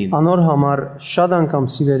للشياطين. Անոր համար շատ անգամ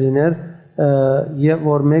սիրելիներ եւ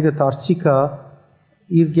որ մեկը դարձիկա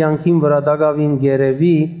իր ցանկին վրա դակավին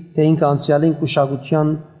գերեվի թե ինքը անցյալին քուշագության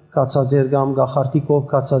կացածեր կամ գախարտիկով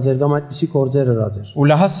կացածեր կամ այդպիսի գործեր ըրած էր։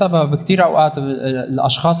 ولهالسبب كثير اوقات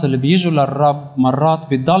الاشخاص اللي بيجوا للرب مرات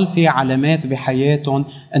بيضل في علامات بحياتهم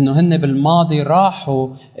انه هن بالماضي راحوا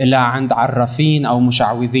الى عند عرافين او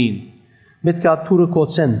مشعوذين، Պետք է թուրը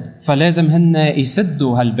կոչեն։ فلازم هن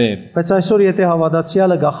يسدوا هالباب. Բայց այսօր եթե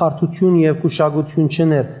հավատացյալը գախարտություն եւ կուշագություն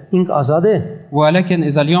չներ, ինք ազատ է։ ولكن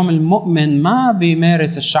اذا اليوم المؤمن ما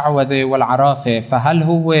بيمارس الشعوذه والعرافه فهل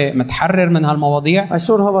هو متحرر من هالمواضيع؟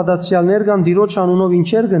 Այսօր հավատացյալներ կան դիրոջ անունով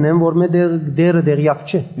ինչեր գնեն, որ մեր դերը դեղյակ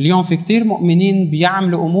չէ։ اليوم في كثير مؤمنين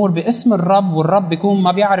بيعملوا امور باسم الرب والرب بيكون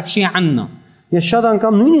ما بيعرف شيء عنها. Ես շատ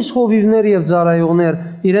անգամ նույնիսկ հովիվներ եւ ծառայողներ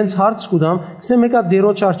իրենց հարց կուտամ, ասեմ եկա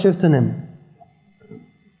դիրոջ արչեւ տնեմ։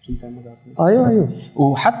 ايوه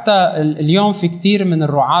وحتى اليوم في كثير من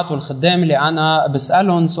الرعاة والخدام اللي انا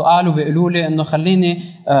بسالهم سؤال وبيقولوا لي انه خليني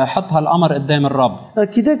حط هالامر قدام الرب.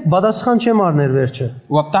 Գիտեք, բադասխան չեմ առներ վերջը։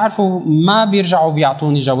 وبتعرفوا ما بيرجعوا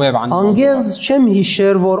بيعطوني جواب عن Անգերձ չեմ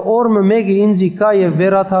հիշեր, որ օրը մեկը ինձ կա եւ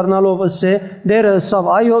վերաթարնալով ասե, դերը ասավ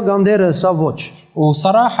այո կամ դերը ասավ ոչ։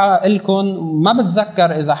 وصراحة لكم ما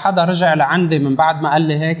بتذكر إذا حدا رجع لعندي من بعد ما قال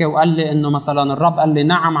لي هيك وقال لي إنه مثلا الرب قال لي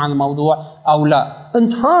نعم عن الموضوع أو لا.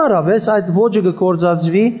 Ընդհանրապես այդ ոճը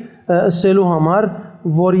կգործածվի ասելու համար,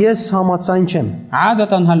 որ ես համաձայն չեմ։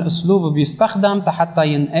 عادة هالأسلوب بيستخدم حتى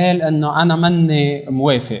ينقال إنه أنا مني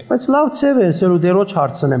موافق. Բայց լավ ցև է ասելու դերոջ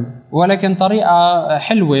հարցնեմ։ ولكن طريقة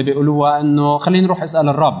حلوة بيقولوها إنه خلينا نروح اسأل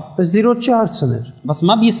الرب. Բայց դերոջ չի հարցներ։ بس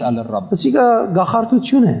ما بيسأل الرب. Ասիկա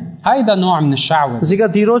գախարտություն է։ هيدا نوع من الشعوذة. Ասիկա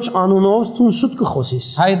դերոջ անունով դու սուտ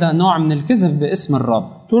կխոսիս։ هيدا نوع من الكذب باسم الرب.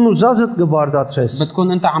 Դու ուզածդ կբարդացրես։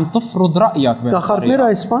 بتكون أنت عم تفرض رأيك Գախարտները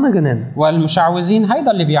այս բանը գնեն։ والمشعوذين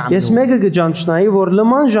هيدا اللي بيعملوا. Ես մեկը կջանչնայի, որ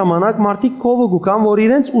լման ժամանակ մարդիկ կովը գուկան, որ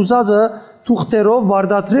իրենց ուզածը թուղթերով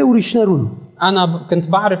բարդատրե ուրիշներուն։ أنا كنت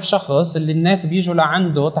بعرف شخص اللي الناس بيجوا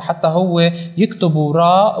لعنده حتى هو يكتب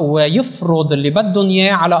وراء ويفرض اللي بدهم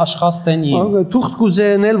إياه على أشخاص تانيين. Թուղթ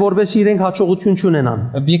կուզենել, որպես իրենք հաջողություն չունենան։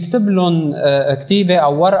 بيكتب لهم كتيبة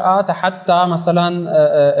أو ورقة حتى مثلا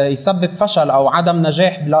يسبب فشل أو عدم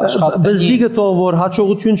نجاح لأشخاص تانيين. Բզդիգը թող որ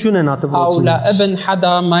հաջողություն չունենա أو տվոցին։ لابن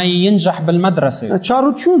حدا ما ينجح بالمدرسة.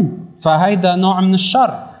 Չարություն։ فهيدا نوع من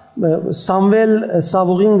الشر. Սամվել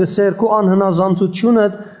Սավուղին գսեր քո անհնազանդությունը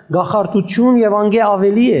գախարտություն եւ անգե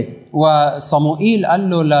ավելի է։ وصموئيل قال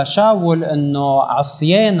له لشاول انه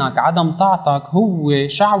عصيانك عدم طاعتك هو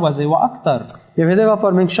شعوذه واكثر. Եվ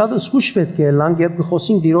հետեւաբար մենք շատ զգուշ պետք է լանք երբ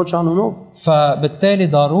կխոսենք Տիրոջ անունով։ فبالتالي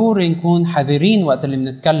ضروري نكون حذرين وقت اللي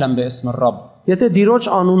بنتكلم باسم الرب. Եթե Տիրոջ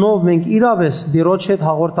անունով մենք իրավես Տիրոջ հետ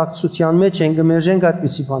հաղորդակցության մեջ ենք գմերժենք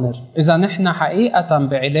այդպիսի բաներ։ اذا نحن حقيقه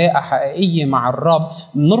بعلاقه حقيقيه مع الرب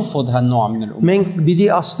نرفض هالنوع من الامور. Մենք պիտի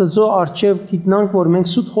Աստծո արչև գիտնանք, որ մենք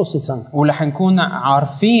սուտ խոսեցանք։ ورح نكون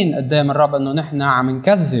عارفين قدام الرب انه نحن عم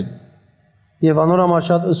نكذب. Եվ անորոմար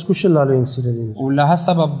շատ զգուշ լալու ենք սիրելիներ։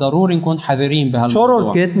 ولهالسبب ضروري نكون حذرين Չորրորդ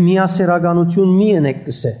بهالموضوع. կետ միասերականություն մի ենեք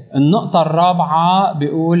կսե։ النقطة الرابعة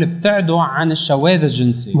بيقول ابتعدوا عن الشواذ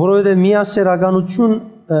الجنسي. Որովհետև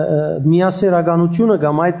միասերականությունը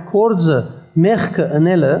կամ այդ կորձը մեղքը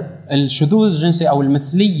ընելը الشذوذ الجنسي أو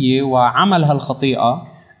المثلية وعمل هالخطيئة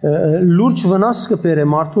լուրջ վնաս կբերե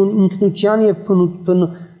մարդուն ինքնության եւ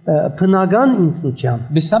բնական ինքնության։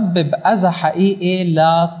 بسبب أذى حقيقي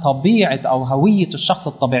لطبيعة أو هوية الشخص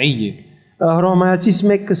الطبيعية. Հռոմայացիս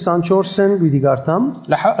 1:24-ն գույդի գարտամ։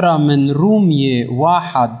 رح أقرأ من رومية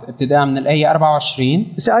 1 ابتداء من الآية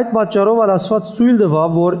 24. Իսկ այդ պատճառով Աստված ցույլ տվա,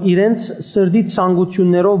 որ իրենց սրդի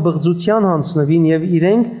ցանկություններով բղծության հանձնվին եւ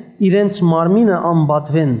իրենց մարմինը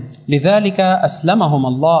անբատվեն։ لذلك أسلمهم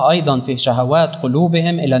الله أيضا في شهوات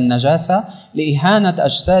قلوبهم إلى النجاسة لإهانة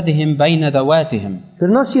أجسادهم بين ذواتهم.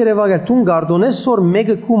 Գրնաս Երևակել դու գարդոնես որ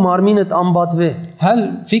մեկը քու մարմինդ անբատվե։ هل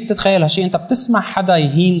فيك تتخيل هالشيء؟ أنت بتسمع حدا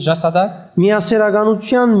يهين جسدك؟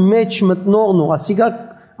 Միասերականության մեջ մտնողն ու ասիկա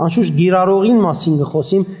անշուշտ գիրարողին մասին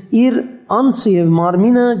գխոսիմ իր անձը եւ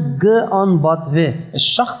մարմինը գանբատվե։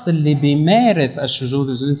 الشخص اللي بيمارس الشذوذ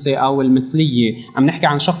الجنسي أو المثلية، عم نحكي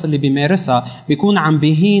عن الشخص اللي بيمارسها بيكون عم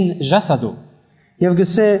بيهين جسده. Եվ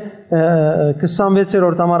գսե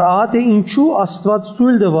 26-րդ համար ահա թե ինչու Աստված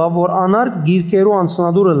ցույլ տվա որ անարգ գիրքերու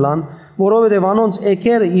անցնադուրը լան, որովհետև անոնց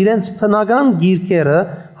էքերը իրենց բնական գիրքերը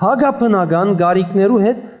հագապնական գարիկներու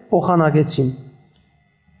հետ փոխանակեցին։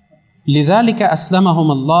 لذلك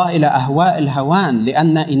أسلمهم الله إلى أهواء الهوان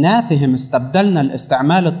لأن إناثهم استبدلنا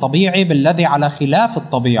الاستعمال الطبيعي بالذي على خلاف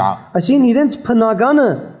الطبيعة. Այսին իրենց բնականը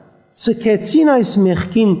ցկեցին այս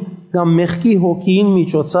մեղքին կամ մեղքի հոգին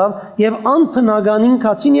միջոցով եւ անբնականին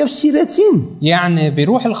կացին եւ սիրեցին։ يعني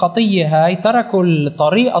بروح الخطية هاي تركوا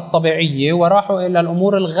الطريقة الطبيعية وراحوا إلى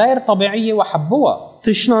الأمور الغير طبيعية وحبوها.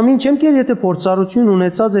 Տշնամին չեմ կեր եթե փորձառություն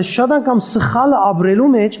ունեցած է շատ անգամ սխալը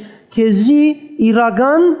ապրելու մեջ քեզի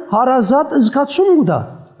իրական հարազատ զգացում կուտա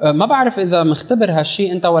ما بعرف إذا مختبر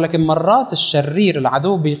هالشيء أنت، ولكن مرات الشرير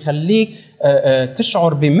العدو بيخليك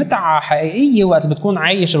تشعر بمتعة حقيقية وقت بتكون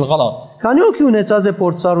عايش الغلط. Քանի օքի ունեցած է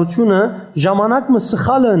փորձառությունը ժամանակը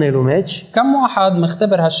սխալը անելու մեջ كم واحد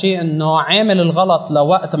مختبر هالشيء إنه عامل الغلط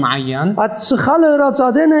لوقت معين، այդ սխալը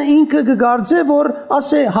հրացադենը ինքը կգարձե որ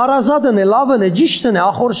ասե հարազատն է լավն է ճիշտն է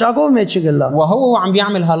ախորշակով մեջը գլա وهو عم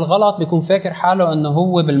بيعمل هالغلط بيكون فاكر حاله إنه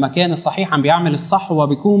هو بالمكان الصحيح عم بيعمل الصح،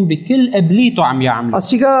 وبيكون بكل قبليته عم يعمله.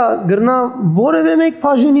 ասիկա գրնա որևէ մեկ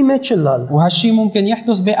բաժինի մեջ լալ وهالشيء ممكن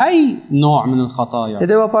يحدث بأي نوع من الخطايا.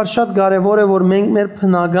 հետեւաբար շատ կարեւոր է որ մենք մեր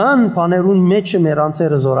բնական բաներուն մեջը մեր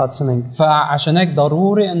անձերը զորացնենք فعشان هيك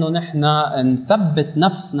ضروري إنه نحن نثبت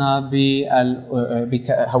نفسنا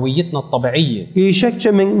بهويتنا الطبيعية. Գիշեք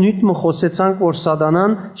չէ մենք նույն մը խոսեցանք որ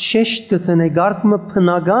սատանան շեշտ կտնե գարկմը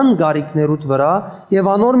բնական գարիկներուտ վրա եւ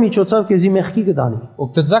անոր միջոցով քեզի մեղքի կդանի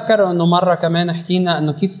وبتتذكروا انه مره كمان حكينا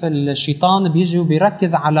انه كيف الشيطان بيجي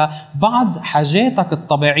وبيركز على بعض حاجاتك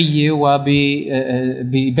الطبيعيه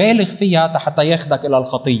وبيبالغ فيها حتى ياخذك الى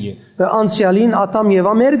الخطيه. անցյալին Ադամ եւ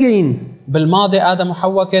Ամերգեին بالماضي ادم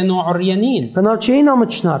وحواء كانوا عريانين բնավ չէին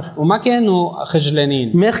ամճնար وما كانوا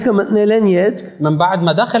خجلانين. մեղքը մտնել են իդ من بعد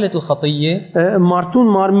ما دخلت الخطيه մարդուն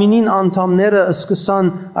մարմինին անդամները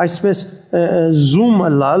սկսան այսպես զում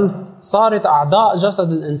լալ صارت اعضاء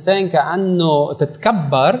جسد الانسان كانه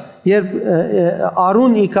تتكبر. երբ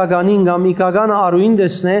արուն իքագանին կամ իքագանը արուին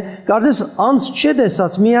դեսնե կարծես անց չէ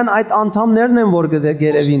դեսած միան այդ անդամներն են որ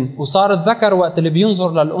գերևին وصار الذكر وقت اللي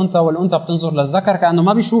بينظر للانثى والانثى بتنظر للذكر كانه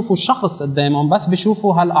ما بيشوفوا الشخص قدامهم بس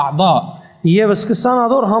بيشوفوا هالاعضاء. եւ սկսան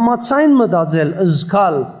ադոր համացայն մտածել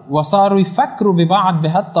զգալ وصاروا يفكروا ببعض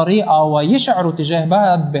بهالطريقة ويشعروا تجاه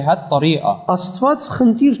بعض بهالطريقة. Աստված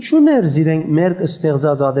խնդիր չուներ զիրենք մեր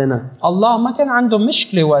ստեղծած ադենը الله ما كان عنده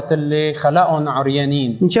مشكلة وقت اللي خلقهم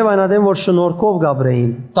عريانين ինչեւ այն ադեն որ շնորհքով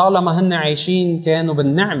գաբրեին طالما هن عايشين كانوا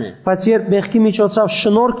بالنعمة. բայց երբ մեղքի միջոցով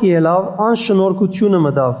շնորհք ելավ անշնորհքությունը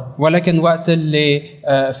մտավ ولكن وقت اللي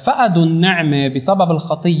فقدوا النعمة بسبب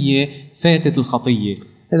الخطية فاتت الخطية.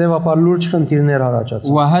 հետեւաբար լուրջ խնդիրներ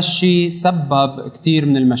առաջացան وهالشي سبب كتير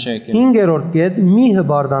من المشاكل. 5-րդ կետ մի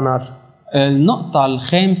հբարդանար النقطة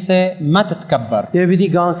الخامسة ما تتكبر. եւ պիտի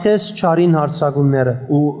գանխես չարին հարցակումները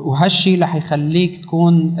وهالشي رح يخليك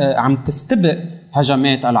تكون عم تستبق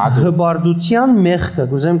هجمات العدو. հբարդության մեղքը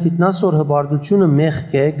գուզեմ գիտնաս որ հբարդությունը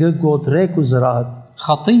մեղք է գոդրեք ու զրահ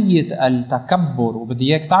خطية التكبر، وبدي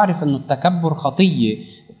اياك تعرف انه التكبر خطية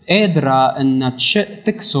قادرة انها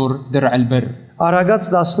تكسر درع البر. Արագած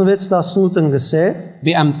 16-18 ընկսե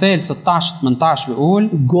بأمثال 16-18 بيقول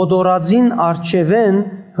գոդորածին արչևեն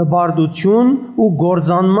հբարդություն ու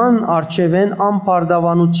գործանման արչևեն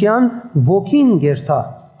ամպարդավանության ոգին գերտա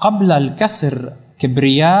قبل الكسر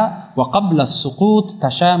كبرياء وقبل السقوط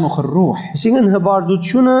تشامخ الروح. Այսինքն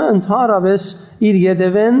հբարդությունը ընդհանրապես իր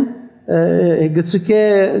յետևեն գծկե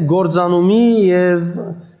գործանումի եւ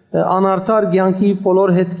անարդար կյանքի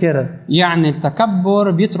բոլոր հետքերը يعني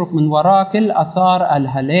التكبر بيترك من وراه كل آثار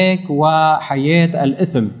الهلاك وحياة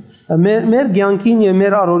الإثم. մեր կյանքին եւ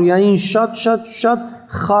մեր առօրյային շատ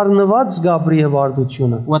խառնված գաբրի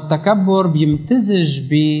հբարդությունը والتكبر بيمتزج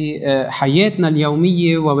بحياتنا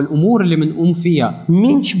اليومية وبالأمور اللي بنقوم فيها.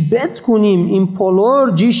 Ինչ պետք ունիմ իմ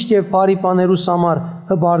բոլոր ճիշտ եւ բարի բաներուս համար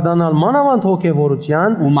հբարդանալ մանավանդ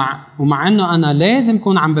հոգեվորության ومع انه انا لازم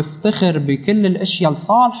اكون عم بفتخر بكل الاشياء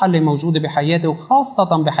الصالحه اللي موجوده بحياتي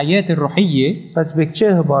وخاصه بحياتي الروحيه، բայց պետք չէ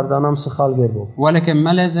հբարդանամ սխալ գերբով ولكن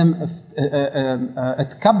ما لازم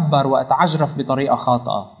اتكبر واتعجرف بطريقه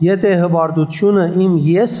خاطئه. Եթե հբարդությունը իմ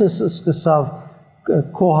եսս սկսավ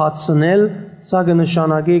կոհացնել սա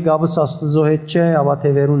կնշանակի գաբս Աստծո հետ չէ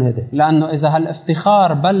ավաթևերուն հետ է لانه اذا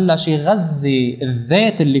هالافتخار بلش يغذي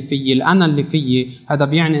الذات اللي فيي الانا اللي فيي، هذا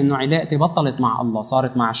بيعني انه علاقتي بطلت مع الله،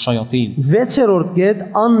 صارت مع الشياطين. 6-րդ կետ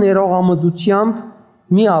աններողամտությամբ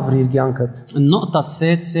մի ապրիր կյանքդ النقطه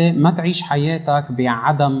السادسه ما تعيش حياتك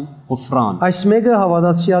بعدم غفران. Այս մեկը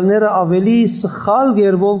հավատացյալները ավելի սխալ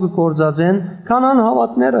գերբով կկործածեն քան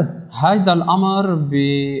անհավատները هذا الامر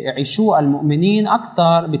بيعيشوه المؤمنين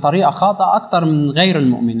اكثر بطريقه خاطئه اكثر من غير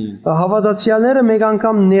المؤمنين. Հավատացյալները մեկ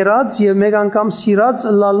անգամ ներած եւ մեկ անգամ սիրած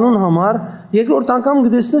լալնուն համար երկրորդ անգամ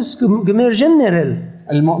գտեսնես գմերժեն ներել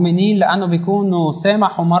المؤمنين لأنه بيكونوا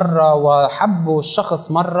سامحوا مرة وحبوا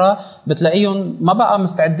الشخص مرة بتلاقيهم ما بقى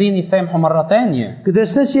مستعدين يسامحوا مرة تانية.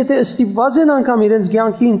 Կտեսնես եթե ստիպված են անգամ իրենց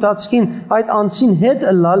կյանքի ընթացքին այդ անձին հետ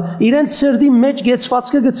ըլլալ, իրենց սրտի մեջ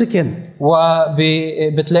գեցվածքը գցկեն։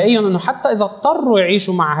 وبتلاقيهم انه حتى اذا اضطروا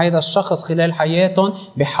يعيشوا مع هذا الشخص خلال حياتهم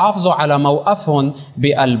بيحافظوا على موقفهم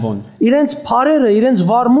بقلبهم. Իրենց բարերը, իրենց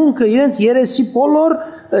վարմունքը, իրենց երեսի բոլոր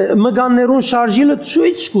մգաններուն շարժիլը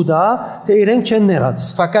ցույց կուտա, թե իրենք չեն ներած։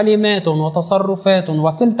 فكلماتهم وتصرفاتهم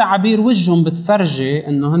وكل تعابير وجههم بتفرجي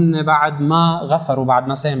انه هن بعد ما غفروا بعد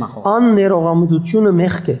ما سامحوا. Աններողամտությունը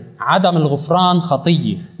մեղք է։ عدم الغفران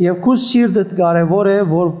خطية. Եվ քու սիրտդ կարևոր է,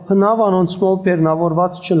 որ փնավ անոնցմով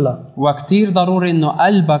բեռնավորված չլա։ وكتير ضروري انه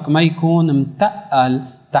قلبك ما يكون متقل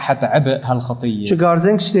تحت عبء هالخطية.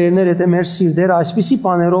 Չգարձենք շտերներ, եթե մեր սիրտերը այսպիսի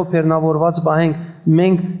բաներով բեռնավորված բահենք,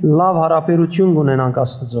 մենք լավ հարաբերություն կունենանք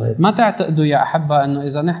Աստծո հետ։ ما تعتقدوا يا أحبة إنه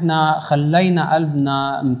إذا نحن خلينا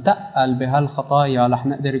قلبنا متقل بهالخطايا رح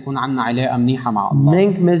نقدر يكون عنا علاقة منيحة مع الله.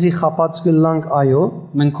 Մենք մեզի խապած կլանք այո,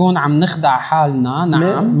 منكون عم نخدع حالنا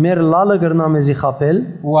نعم. մեր լալը կրնա մեզի խապել,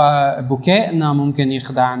 وبكائنا ممكن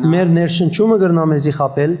يخدعنا. մեր ներշնչումը կրնա մեզի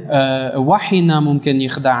խապել, وحينا ممكن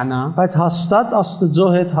يخدعنا. բայց հաստատ Աստծո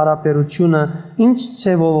հետ հարաբերությունը ինչ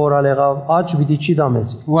ցևով որ ալեղավ աճ պիտի չի դա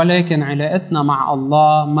մեզի։ ولكن علاقتنا مع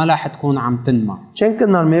الله ما رح تكون عم تنمى. Չենք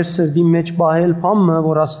կնար մեր սրտի մեջ պահել փամը,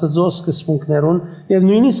 որ Աստծո սկզբունքներուն եւ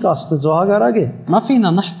նույնիսկ Աստծո հագարակ է։ ما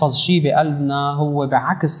فينا نحفظ شيء بقلبنا هو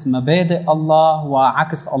بعكس مبادئ الله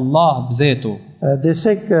وعكس الله بذاته.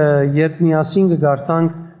 Դեսեք երբ միասին կգարտանք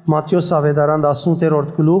Մատթեոս ավետարան 18-րդ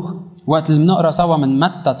գլուխ وقت اللي بنقرا سوا من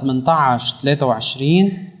متى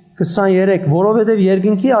 18:23 23, որովհետև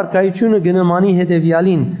երկնքի արքայությունը գնմանի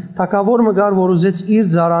հետևյալին, թակավոր մգար որ ուզեց իր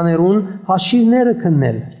ծառաներուն հաշիվները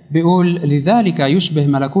քննել։ بيقول لذلك يشبه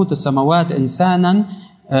ملكوت السماوات إنسانا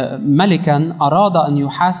ملكا أراد أن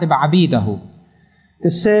يحاسب عبيده.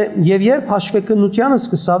 Կսե եւ երբ հաշվեկնությանը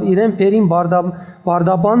սկսավ իրեն բերին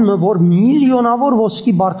բարդաբանը որ միլիոնավոր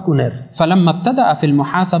ոսկի բարդ կուներ։ فلما ابتدأ في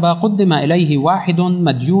المحاسبة قدم إليه واحد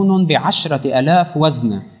مديون ب10,000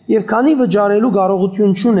 وزن. Եվ քանի վճարելու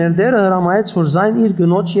կարողություն չուներ, դերը հրամայեց որ զայն իր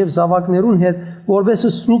գնոջ եւ զավակներուն հետ որպես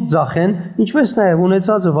ստրուկ ձախեն, ինչպես նաեւ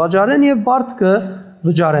ունեցածը վճարեն եւ բարդքը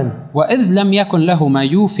վճարեն։ وإذ لم يكن له ما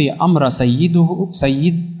يوفي أمر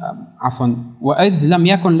وإذ لم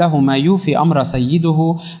يكن له ما يوفي أمر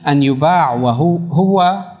سيده أن يباع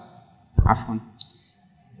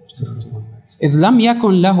إذ لم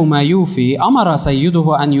يكن له ما يوفي أمر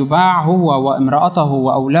سيده أن يباع هو وامرأته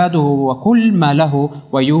وأولاده وكل ما له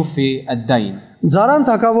ويوفي الدين. Ձարան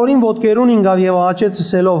թակավորին ոտքերուն ինգավ եւ աղաչեց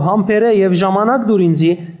սելով համբերե եւ ժամանակ դուր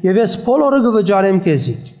ինձի եւ ես բոլորը կվճարեմ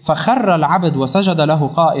քեզի։ فخر العبد وسجد له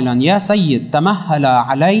قائلا يا سيد تمهل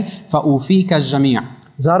علي فأوفيك الجميع.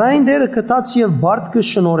 Ձարային դերը կտած եւ բարդքը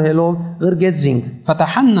շնորհելով ղրգեց զինք։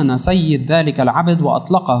 فتحنن سيد ذلك العبد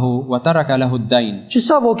وأطلقه وترك له الدين.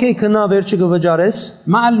 Չսավ օքեյ քնա վերջը կվճարես։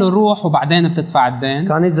 ما قال له روح وبعدين بتدفع الدين.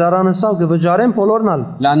 Քանի ձարանը սավ կվճարեմ բոլորնալ։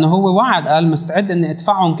 لأنه هو وعد قال مستعد إني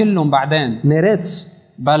أدفعهم كلهم بعدين. Ներեց։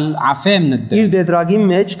 بل عفاه من الدين. Իր դեդրագի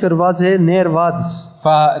մեջ կրված է ներված։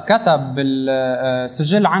 فكتب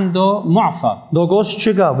بالسجل عنده معفى. Դոգոս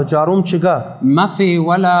չկա, վճարում չկա։ ما في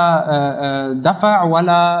ولا دفع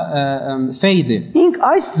ولا فايدة. Ինք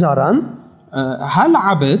այս ձարան هل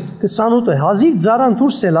عبد 28 հազիվ ձարան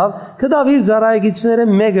դուրս ելավ, կդավ իր ձարայգիցները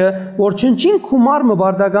մեկը, որ չնչին քումարը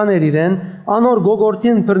բարդական էր իրեն, անոր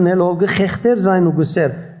գոգորտին բռնելով գխեղտեր զայն ու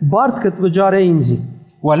գսեր, բարդ կտվճարե ինձի։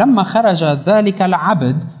 ولما خرج ذلك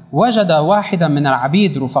العبد وجد واحدا من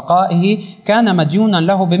العبيد رفقائه كان مديونا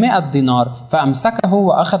له ب100 دينار فأمسكه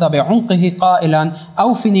وأخذ بعنقه قائلا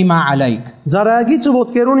أوفني ما عليك. Ձարայգիցը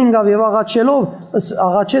ոտքերուն ինգավ եւ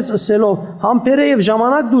աղաչեց ըսելով համբերե եւ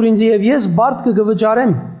ժամանակ դուր ինձ եւ ես բարդ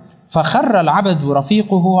կգվճարեմ։ فخر العبد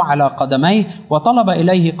ورفيقه على قدميه وطلب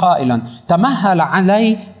إليه قائلا تمهل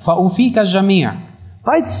علي فأوفيك الجميع.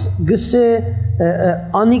 Բայց գսե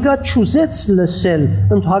անիգա չուզեց լսել,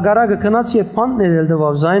 ընդհակառակը քնած եւ փանդ ներել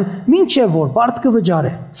դվավ զայն, մինչեւ որ բարդ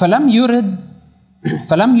կվճարե։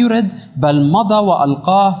 فلم يرد بل مضى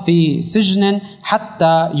وألقاه في سجن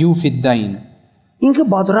حتى يوفي الدين. Ինքը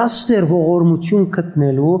պատրաստ էր ողորմություն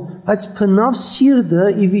գտնելու, բայց փնավ սիրտը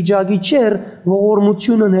ի վիճակի չէր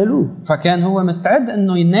ողորմություն ունելու։ فكان هو مستعد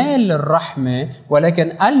انه ينال الرحمة ولكن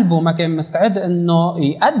قلبه ما كان مستعد انه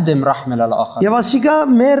يقدم رحمة للآخر. Եվ ասիկա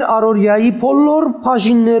մեր առօրյայի բոլոր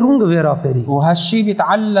բաժիններուն կվերապերի։ وهالشيء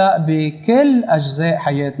بيتعلق بكل أجزاء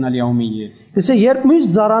حياتنا اليومية. Տեսե երբ մյուս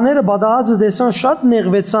ծառաները բադահածը տեսան շատ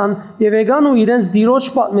նեղվեցան եւ եկան ու իրենց դիրոջ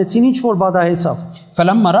պատմեցին ինչ որ բադահեցավ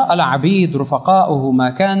فلما رأى العبيد رفقاؤه ما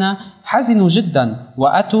كان حزنوا جدا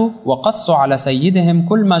وأتوا وقصوا على سيدهم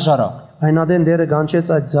كل ما جرى. Այնադեն դերը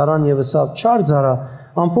գանչեց այդ ծառան եւ ասավ չար ծառա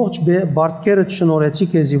ամբողջ բարդքերը շնորհեցի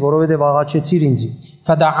քեզի որովհետեւ աղաչեցիր ինձ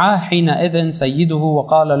فدعاه حينئذ سيده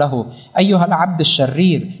وقال له أيها العبد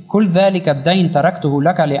الشرير كل ذلك الدين تركته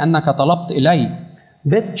لك لأنك طلبت إلي.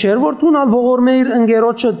 Պետք չէր որ դու ողորմեիր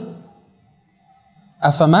ընկերոջը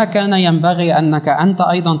أفما كان ينبغي أنك أنت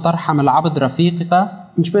أيضا ترحم العبد رفيقك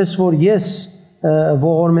ինչպես որ ես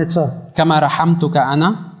ողորմեցա كما رحمتك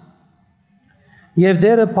أنا. Եվ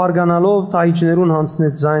դերը բարգանալով տայիջներուն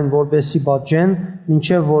հանցնեց զայն որբեսի բաժեն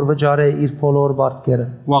ինչև որ վճարե իր բոլոր բարդքերը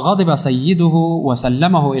وغضب سيده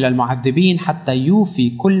وسلمه إلى المعذبين حتى يوفي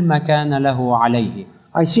كل ما كان له عليه.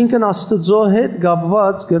 Այսինքն Աստծո հետ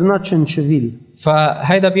գապված գրնա չնչվիլ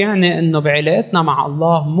فهذا بيعني انه بعلاقتنا مع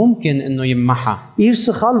الله ممكن انه يمحى. Իր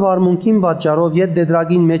սխալ վարմունքին պատճառով յետ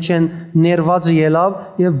դեդրագին մեջ են ներվածը ելավ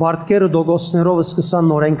եւ բարդքերը դոգոսներով սկսան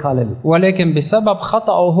նորեն քալել ولكن بسبب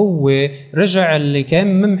خطأه هو رجع اللي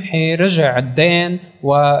كان ممحي رجع الدين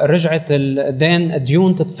ورجعت الدين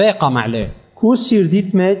ديون تتفاقم عليه. Քու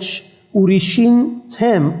սիրդիտ մեջ ուրիշին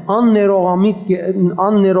թեմ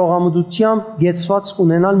աններողամտությամբ գեցված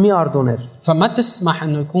կունենալ մի արտոներ فما تسمح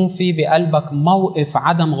انه يكون في بقلبك موقف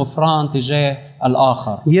عدم غفران تجاه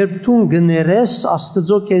الاخر. Երբ դու գներես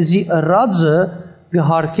Աստծո քեզի ըրածը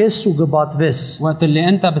գհարկես ու գբատվես وقت اللي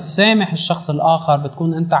انت بتسامح الشخص الاخر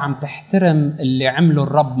بتكون انت عم تحترم اللي عمله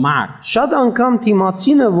الرب معك. Շատ անգամ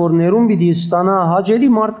թիմացինը որ ներում պիտի ստանա հաջելի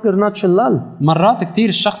մարդ կրնա չլալ مرات كتير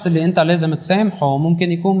الشخص اللي انت لازم تسامحه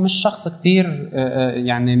ممكن يكون مش شخص كتير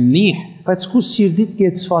يعني منيح. բայց քու սիրդիտ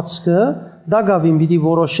գեցվածքը դա գավին պիտի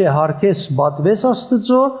որոշե հարկես բատվես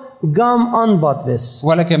Աստծո կամ անբատվես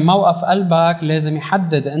ولكن موقف قلبك لازم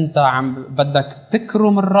يحدد انت عم بدك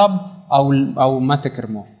تكرم الرب او ما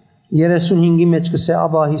تكرمه. 35-ի մեջ կսե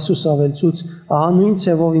աբա Հիսուս ավելցուց ահա նույն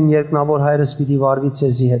ցևով իմ երկնավոր հայրս պիտի վարվի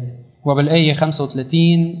ցեզի հետ وبالآية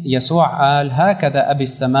 35 يسوع قال هكذا أبي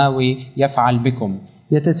السماوي يفعل بكم.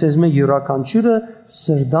 Եթե ցեզ մե յուրաքանչյուրը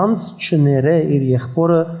սրդանց չներե իր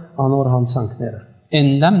եղբորը անոր հանցանքները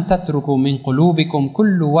إن لم تتركوا من قلوبكم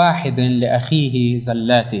كل واحد لأخيه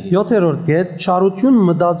زلاته. 7-րդ կետ չարություն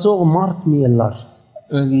մտածող մարդ մի ելար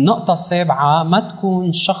النقطة السابعة ما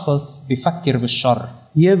تكون شخص بفكر بالشر.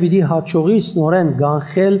 եւ պիտի հաջողիս նորեն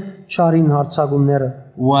գանխել չարին հարցակումները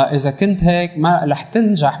وإذا كنت هيك ما رح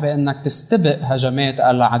تنجح بأنك تستبق هجمات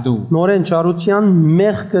العدو. նորեն չարության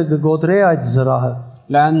մեղքը կգոդրե այդ զրահը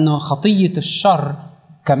لأنه خطية الشر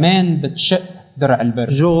كمان بتشق درع البر.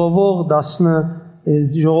 ժողովող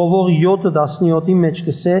 7-17-ի մեջ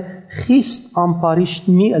կսե խիստ ամբարիշտ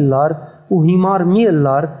մի ըլլար ու հիմար մի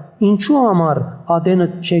ըլլար ինչու համար ադենը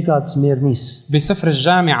չեկած մերնիս بسفر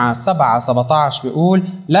الجامعة 7:17 بيقول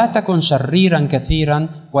لا تكن شريرا كثيرا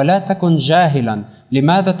ولا تكن جاهلا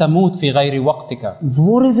لماذا تموت في غير وقتك.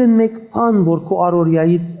 որևէ մեկ բան որ քո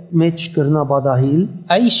առօրյայի մեջ կրնա բադահիլ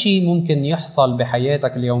أي شيء ممكن يحصل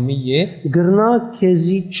بحياتك اليومية գրնա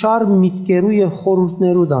քեզի չար միտքերու եւ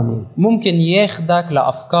խորհուրդներու դանի ممكن ياخدك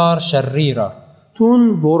لأفكار شريرة. տուն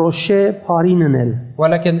որոշե փարիննել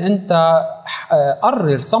ولكن أنت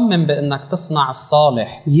قرر صمم بأنك تصنع الصالح.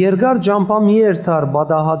 երկար ջամփամիերթար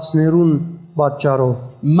բադահածներուն պատճառով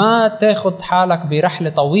ما تاخد حالك برحلة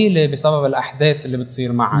طويلة بسبب الأحداث اللي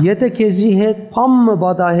بتصير معك. եթե քեզի հետ փամը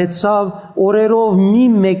բադահեցավ օրերով մի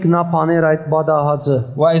մեկնաբաներ այդ բադահածը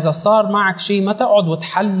وإذا صار معك شيء ما تقعد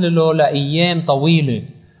وتحلله لأيام طويلة.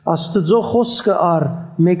 Աստծո խոսքը առ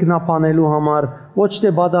մեկնաբանելու համար ոչ թե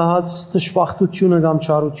բադահած տշպախտությունը կամ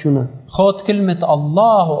չարությունը خذ كلمة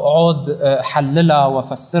الله وقعد حللها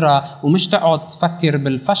وفسرها ومش تقعد تفكر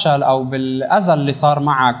بالفشل أو بالأذى اللي صار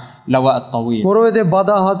معك لوقت طويل. որովհետև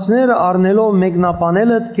բադահածները առնելով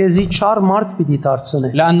մեկնաբանելը քեզի չար մարդ պիտի դարձնի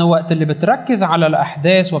لأنه وقت اللي بتركز على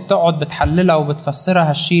الأحداث وبتقعد بتحللها وبتفسرها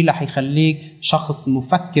هالشي رح يخليك شخص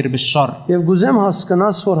مفكر بالشر. եւ գուզեմ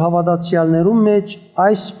հասկանաս որ հավատացյալներում մեջ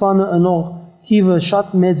այս բանը ընող թիվը շատ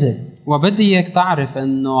մեծ է وبدي إياك تعرف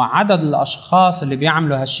إنه عدد الأشخاص اللي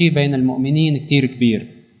بيعملوا هالشي بين المؤمنين كتير كبير.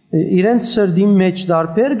 իրենց սրդի մեջ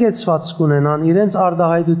դարբեր գեցված կունենան իրենց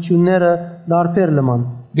արդահայտությունները դարբեր լման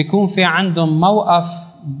بيكون في عندهم موقف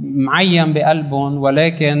معين بقلبهم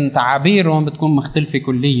ولكن تعابيرهم بتكون مختلفة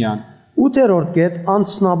كليا. 8-րդ կետ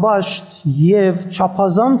անցնաբաշտ եւ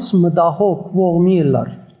չափազանց մտահոգ ողմի լար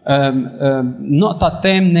النقطة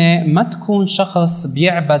الثامنة ما تكون شخص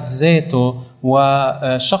بيعبد ذاته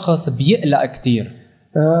وشخص بيقلق كتير.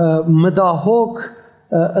 մտահոգ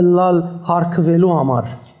լալ հարկվելու համար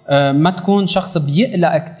ما تكون شخص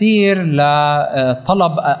بيقلق كتير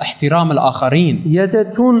لطلب احترام الآخرين. Եթե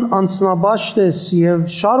դու անցնաբաշտ ես եւ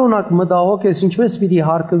շարունակ մտահոգ ես, ինչպես պիտի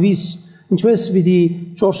հարկվիս, ինչպես պիտի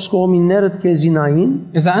չորս կողմիններդ քեզինային,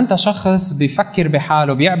 إذا أنت شخص بيفكر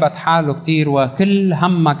بحاله بيعبد حاله كتير وكل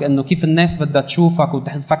همك إنه كيف الناس بدها تشوفك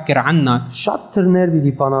وتفكر عنك، շատ թրներ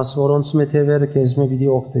պիտի բանաս, որոնց մեթևերը քեզ մե պիտի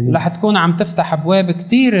օգտվի։ رح تكون عم تفتح أبواب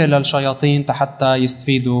كتيرة للشياطين حتى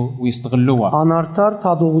يستفيدوا ويستغلوها. Անարդար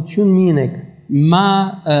թադողություն մի ունեք,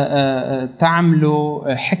 ما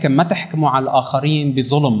تعملوا حكم، ما تحكموا على الآخرين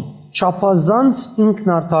بظلم. չափազանց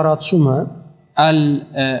ինքնարդարացումը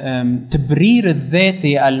التبرير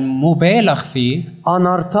الذاتي المبالغ فيه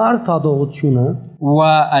անարդար թադողությունը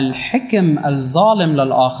والحكم الظالم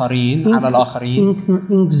للآخرين على الآخرين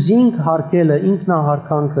ինքզինք հարկելը,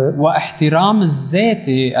 ինքնահարկանքը, واحترام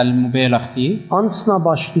الذاتي المبالغ فيه،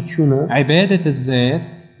 անձնաբաշխությունը عبادة الذات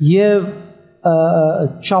եւ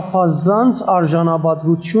չափազանց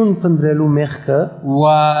արժանապատվություն փնտրելու մեղքը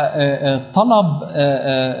وطلب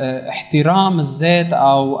احترام الذات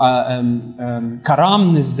أو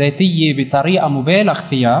كرامة الذاتية بطريقة مبالغ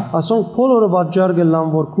فيها. ասոնք բոլորը պատճառ կլան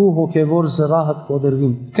որ քու հոգեվոր զրահը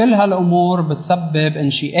կոդրվին كل هالأمور بتسبب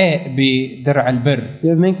انشقاق بدرع البر،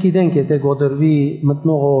 եւ մենք գիտենք եթե կոդրվի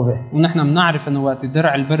մտնողը ով է ونحن بنعرف انه وقت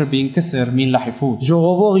درع البر بينكسر مين رح يفوت.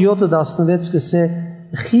 ժողովող 7:16 կսե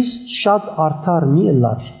խիստ շատ արդար մի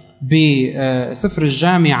ըլլար بسفر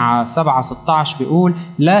الجامعة 7:16 بيقول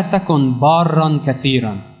لا تكن بارا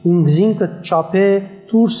كثيرا. ինքզինքը չափե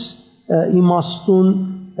դուրս իմաստուն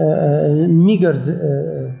միգրձ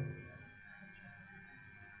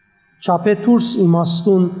չափե դուրս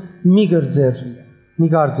իմաստուն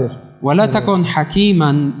միգարձեր ولا تكن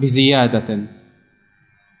حكيما بزيادة.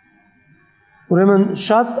 ուրեմն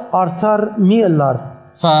շատ արդար մի ըլլար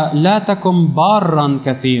فلا تكن بارا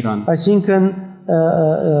كثيرا، այսինքն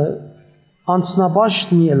անցնաբաշտ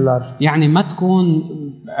մի ըլլար يعني ما تكون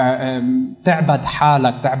تعبد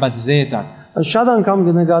حالك تعبد ذاتك. շատ անգամ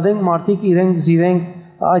կնկատենք մարդիկ իրենք զիրենք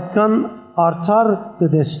այդքան արդար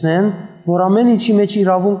կտեսնեն որ ամեն ինչի մեջ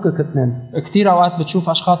իրավունք կգտնեն كثير اوقات بتشوف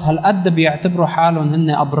اشخاص هالقد بيعتبروا حالهم هن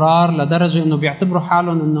ابرار لدرجه انه بيعتبروا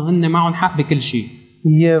حالهم انه هن معهم حق بكل شيء،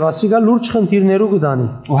 եւ ասիկա լուրջ խնդիրներու կդանի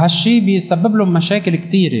وهالشيء بيسبب لهم مشاكل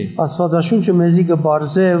كثيره. Աստվածաշունչը մեզի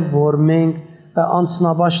կբարձե որ մենք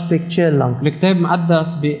անցնաբաշտ պետք չէ լանք الكتاب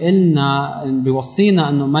المقدس بيقلنا بيوصينا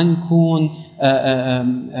انه ما نكون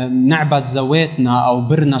نعبد ذواتنا او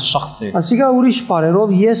برنا الشخصي. ասիկա ուրիշ բարերով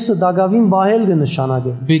ես դակավին բահել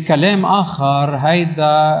կնշանակե بكلام اخر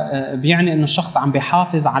هيدا بيعني انه الشخص عم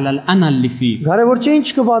بيحافظ على الانا اللي فيه. Կարևոր չէ ինչ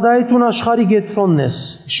կբադայի դու աշխարհի գետրոնն ես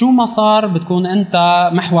شو ما صار بتكون انت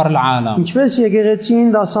محور العالم، ինչպես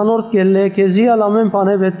եկեղեցին դասանորդ կելլե քեզի ամեն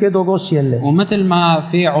բանը պետք է դոգոս ելլե ومثل ما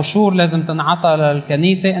في عشور لازم تنعطى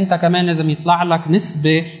للكنيسة انت كمان لازم يطلع لك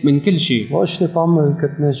نسبة من كل شيء، ոչ թե բամը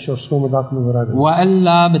կտնես 4 կողմը դակնու վրա գնաս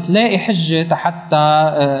وإلا بتلاقي حجة حتى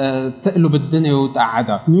تقلب الدنيا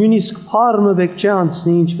وتقعدك. նույնիսկ փառը պետք չէ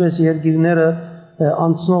անցնի ինչպես երկիրները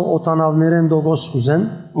անցնող օտանավներ են դոգոս կուզեն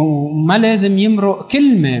وما لازم يمرق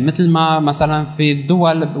كلمة مثل ما مثلا في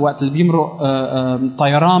الدول وقت اللي بيمرق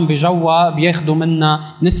طيران بجوا بياخدوا منها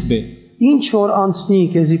نسبة، ինչ որ անցնի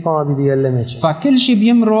քեզի բամը ելլե մեջ فكل شيء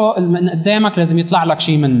بيمرق من قدامك لازم يطلع لك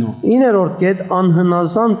شيء منه. 9-րդ կետ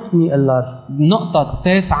անհնազանդ մի ըլլար النقطة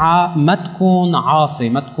التاسعة ما تكون عاصي،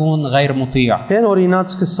 ما تكون غير مطيع. Հեն օրինաց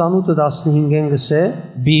 28:15-ին գսե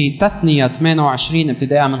بتثنية 28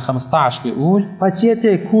 ابتداء من 15 بيقول բայց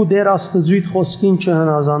եթե քու դեր աստծույթ խոսքին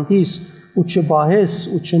չհնազանդիս ու չբահես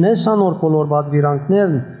ու չնես անոր բոլոր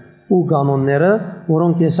բادվիրանքներն ու կանոնները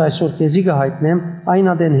որոնք ես այսօր քեզի կհայտնեմ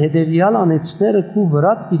այնադեն հետևյալ անեցները քու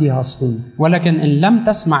վրա պիտի հասնին ولكن إن لم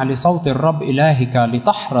تسمع لصوت الرب إلهك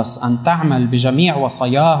لتحرص أن تعمل بجميع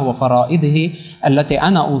وصاياه وفرائضه التي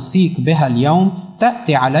أنا أوصيك بها اليوم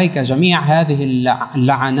تأتي عليك جميع هذه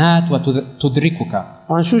اللعنات وتدركك.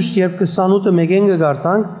 Անշուշտ երբ 28-ը մեկեն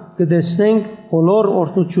կգարտանք կտեսնենք բոլոր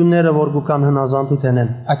օրհնությունները որ գուկան հնազանդութ են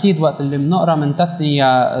أكيد وقت اللي بنقرأ من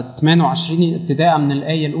تثنية 28 ابتداء من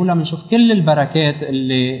الآية الأولى بنشوف كل البركات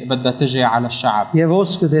اللي بدها تجي على الشعب. Եվ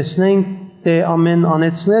ոս կտեսնենք թե ամեն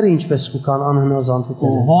անեցները ինչպես գուկան անհնազանդութ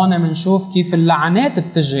են وهون بنشوف كيف اللعنات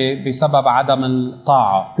بتجي بسبب عدم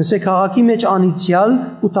الطاعة. Կսե քաղաքի մեջ անիցիալ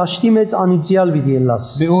ու տաշտի մեջ անիցիալ պիտի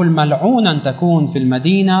ելաս بيقول ملعونا تكون في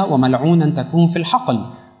المدينة وملعونا تكون في الحقل.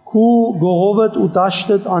 քու գողովդ ու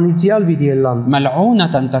տաշտդ անիցիալ պիտի ելան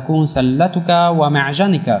ملعونة تكون سلتك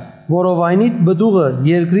ومعجنك. որովայնիդ բդուղը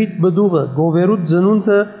երկրիդ բդուղը գովերուտ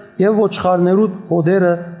ծնունդը եւ ոչխարներու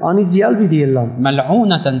հոդերը անիծյալ պիտի ելան։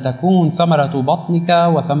 ملعونة تكون ثمرة بطنك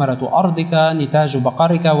وثمرة أرضك نتاج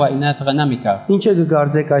بقرك وإناث غنمك. Ինչ է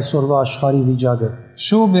կգարձեք այսօրվա աշխարհի վիճակը։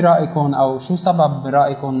 شو برأيكم أو شو سبب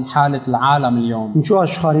برأيكم حالة العالم اليوم؟ Ինչու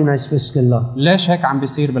աշխարհին այսպես կլա։ ليش هيك عم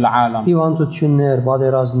بيصير بالعالم؟ Հիվանդություններ,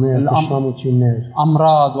 բادرազներ, դժվարություններ։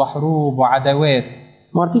 أمراض وحروب وعداوات.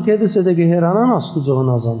 Մարդիկ հետս է գեհերանան Աստուծո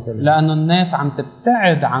հնազանդել։ لأنه الناس عم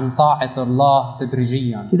تبتعد عن طاعة الله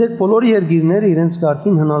تدريجيا. Գիտեք, բոլոր երկիրները իրենց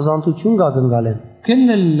կարգին հնազանդություն կգնգալ են։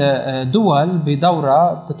 كل الدول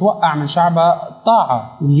بدورة تتوقع من شعبها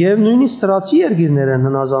الطاعة. Եվ նույնիսկ սրացի երկիրներ են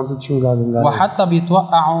հնազանդություն կգնգալ։ وحتى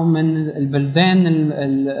بيتوقعوا من البلدان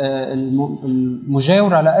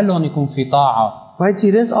المجاورة لهم يكون في طاعة. Բայց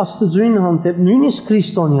իրենց Աստծոյին հանդեպ նույնիսկ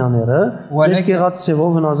քրիստոնյաները եկեղած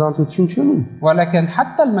ծևով հնազանդություն չունեն։ ولكن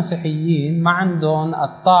حتى المسيحيين ما عندهم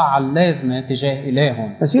الطاعة اللازمة تجاه إلههم.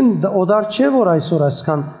 Այսինքն օդար չէ որ այսօր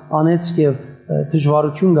այսքան անեցք եւ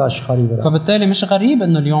դժվարություն կա աշխարհի վրա։ فبالتالي مش غريب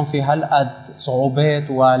انه اليوم في هالقد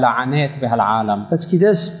صعوبات ولعنات بهالعالم. Բայց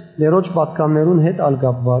գիտես, լերոջ պատկաններուն հետ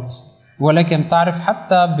ալգաբված ولكن بتعرف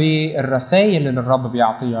حتى بالرسائل اللي الرب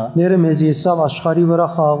بيعطيها ները մեզ եսավ աշխարհի վրա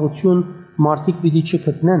խաղաղություն մարդիկ պիտի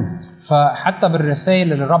չգտնեն։ فحتى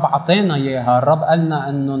بالرسائل اللي الرب عطينا اياها الرب قالنا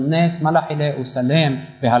انه الناس ما رح يلاقوا سلام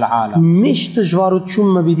بهالعالم. Միշտ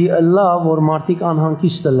դժվարությունը պիտի ըլլա որ մարդիկ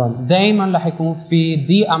անհանգիստ լան։ دائما رح يكون في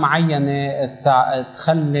ضيقة معينة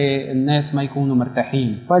تخلي الناس ما يكونوا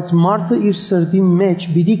مرتاحين. Բայց մարդը իր սրտի մեջ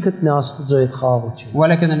պիտի գտնի Աստծո հետ խաղաղություն։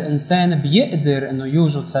 ولكن الانسان بيقدر انه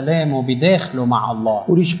يوجد سلامه بداخله مع الله.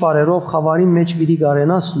 Ուրիշ բարերով խավարի մեջ պիտի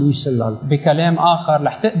գարենաս լույսը լալ։ بكلام اخر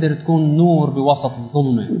رح تقدر تكون نور بوسط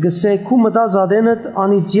الظلمة. Գսե քու մտածածենդ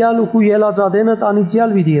անիծյալ ու քու ելածածենդ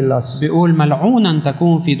անիծյալ պիտի ելաս։ بيقول ملعونا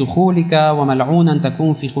تكون في دخولك وملعونا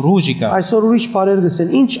تكون في خروجك. Այսօր ուրիշ բարեր գսեն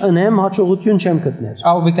ինչ ընեմ հաջողություն չեմ գտներ։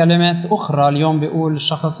 او بكلمات اخرى اليوم بيقول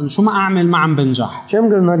الشخص شو ما اعمل ما عم بنجح. Չեմ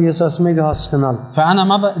գրնար ես աս մեկը հասկանալ։ فانا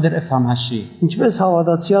ما بقدر افهم هالشيء. Ինչպես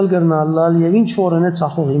հավատացյալ գրնալ լալ եւ ինչ որոնե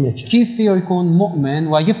ցախողի մեջ։ كيف فيه يكون مؤمن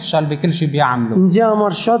ويفشل بكل شيء بيعمله؟ Ինձ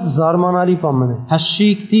համար շատ զարմանալի բան է։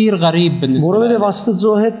 هالشيء كتير غريب بالنسبة Որովհետեւ لي.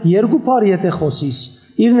 Աստծո հետ երկու բար եթե խոսիս,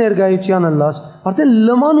 իր ներգայությանը լաս, արդեն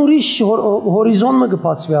լման ուրիշ հորիզոնը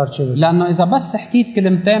կբացվի արջևը։ لانه اذا بس حكيت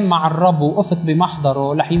كلمتين مع الرب وقفت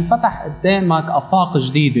بمحضره رح ينفتح قدامك افاق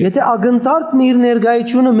جديده. Եթե ագնտարդ իր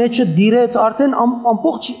ներգայությունը մեջը դիրեց, արդեն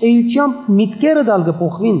ամբողջ էությամբ միտքերը դալ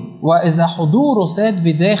կփոխվին։ واذا حضوره ساد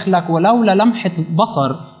بداخلك ولو للمحة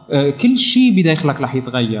بصر كل شيء بداخلك رح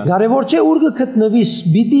يتغير. Կարևոր չէ ուր կգտնվիս,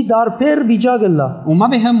 պիտի դարբեր վիճակը լա։ وما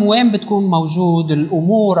بهم وين بتكون موجود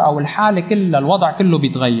الامور او الحاله كلها الوضع كله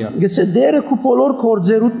بيتغير. Գսե դերը քու բոլոր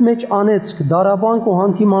կորձերուտ մեջ անեցք, դարաբանք ու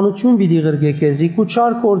հանդիմանություն պիտի ղրգեկեզի, քու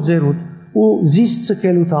չար կորձերուտ ու զիս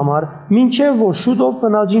ցկելուտ համար, մինչև որ շուտով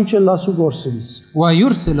բնաջին չլասու գործվիս։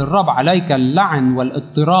 ويرسل الرب عليك اللعن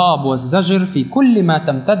والاضطراب والزجر في كل ما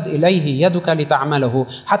تمتد إليه يدك لتعمله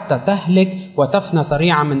حتى تهلك وتفنى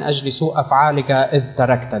سريعا من أجل سوء أفعالك إذ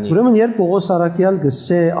تركتني. Ուրեմն երբ Պողոս Արաքյալ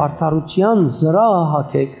գսե արդարության զրահ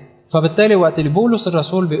հակեք, فبالتالي وقت اللي بولس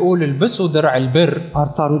الرسول بيقول البسوا درع البر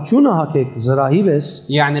արդարությունը հակեք զրահի պես,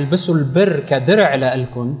 يعني البسوا البر كدرع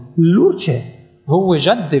لإلكم լուրջ է։ هو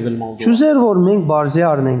جدي بالموضوع. Չուզեր որ մենք բարձի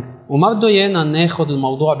առնենք, وما بده ايانا ناخذ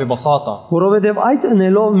الموضوع ببساطة. որովհետև այդ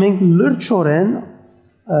ընելով մենք լրջորեն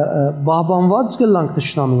բաբանված կլանք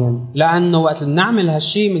տշնամիեն։ لأنه وقت اللي بنعمل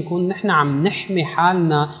هالشيء بنكون نحن عم نحمي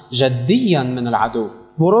حالنا جديا من العدو.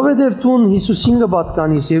 Որովհետև դու Հիսուսին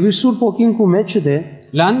կպատկանես եւ իր Սուրբ Ոգին քու մեջ դե,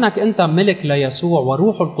 لأنك أنت ملك ليسوع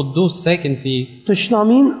وروح القدوس ساكن فيه.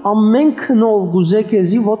 տշնամին ամեն քնով գուզե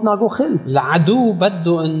քեզի ոտնագողել։ العدو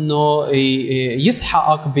بده انه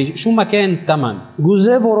يسحقك بشو ما كان الثمن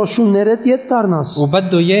Գուզե որոշումներդ ետ դառնաս։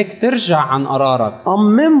 وبده اياك ترجع عن قرارك.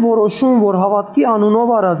 Ամեն որոշում, որ հավատքի անունով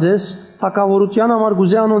արած ես, թակավորության համար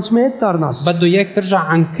գուզե անոնց մեծ դառնաս։ بده اياك ترجع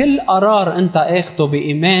عن كل قرار انت اخده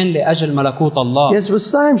بايمان لاجل ملكوت الله. Ես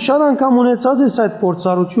վստահ եմ շատ անգամ ունեցած ես այդ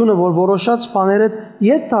փորձառությունը, որ որոշած բաներդ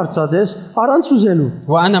ետ դարձած ես առանց ուզելու։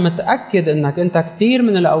 وانا متاكد انك انت كثير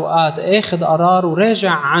من الاوقات اخذ قرار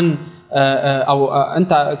وراجع عن او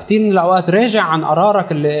انت كثير من الاوقات راجع عن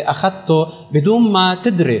قرارك اللي اخذته بدون ما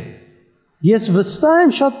تدري. Ես վստահ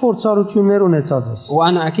եմ շատ փորձառություններ ունեցած ես։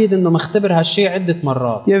 وانا اكيد انه مختبر هالشيء عده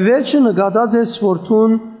مرات. Եվ վերջը նկատած ես, որ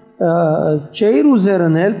դու չէիր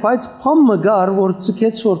ուզերնել, բայց փամ մգար, որ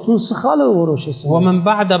ցկեց որ դու սխալը որոշես։ ومن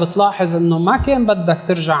بعدها بتلاحظ انه ما كان بدك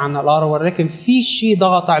ترجع عن القرار ولكن في شيء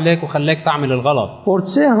ضغط عليك وخلاك تعمل الغلط.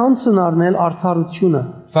 Փորձե հանցն առնել արդարությունը։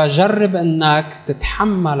 فجرب انك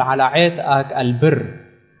تتحمل على عاتقك البر.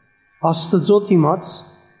 Աստծո դիմաց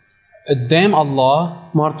قدام الله،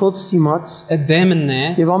 մարդոց դիմաց قدام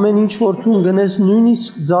الناس، եւ ամեն ինչ որ դու գնես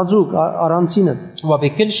նույնիսկ ձաձուկ առանցինդ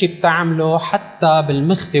وبكل شيء بتعمله حتى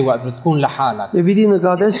بالمخفي وقت بتكون لحالك. եւ իդի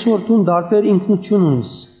նկատես որ դու դարբեր ինքնություն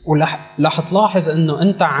ունիս ورح تلاحظ انه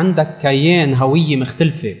انت عندك كيان هوية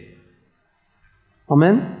مختلفة.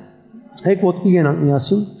 ամեն հեկ ոտքի գնանք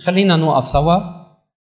միասին خلينا نوقف سوا.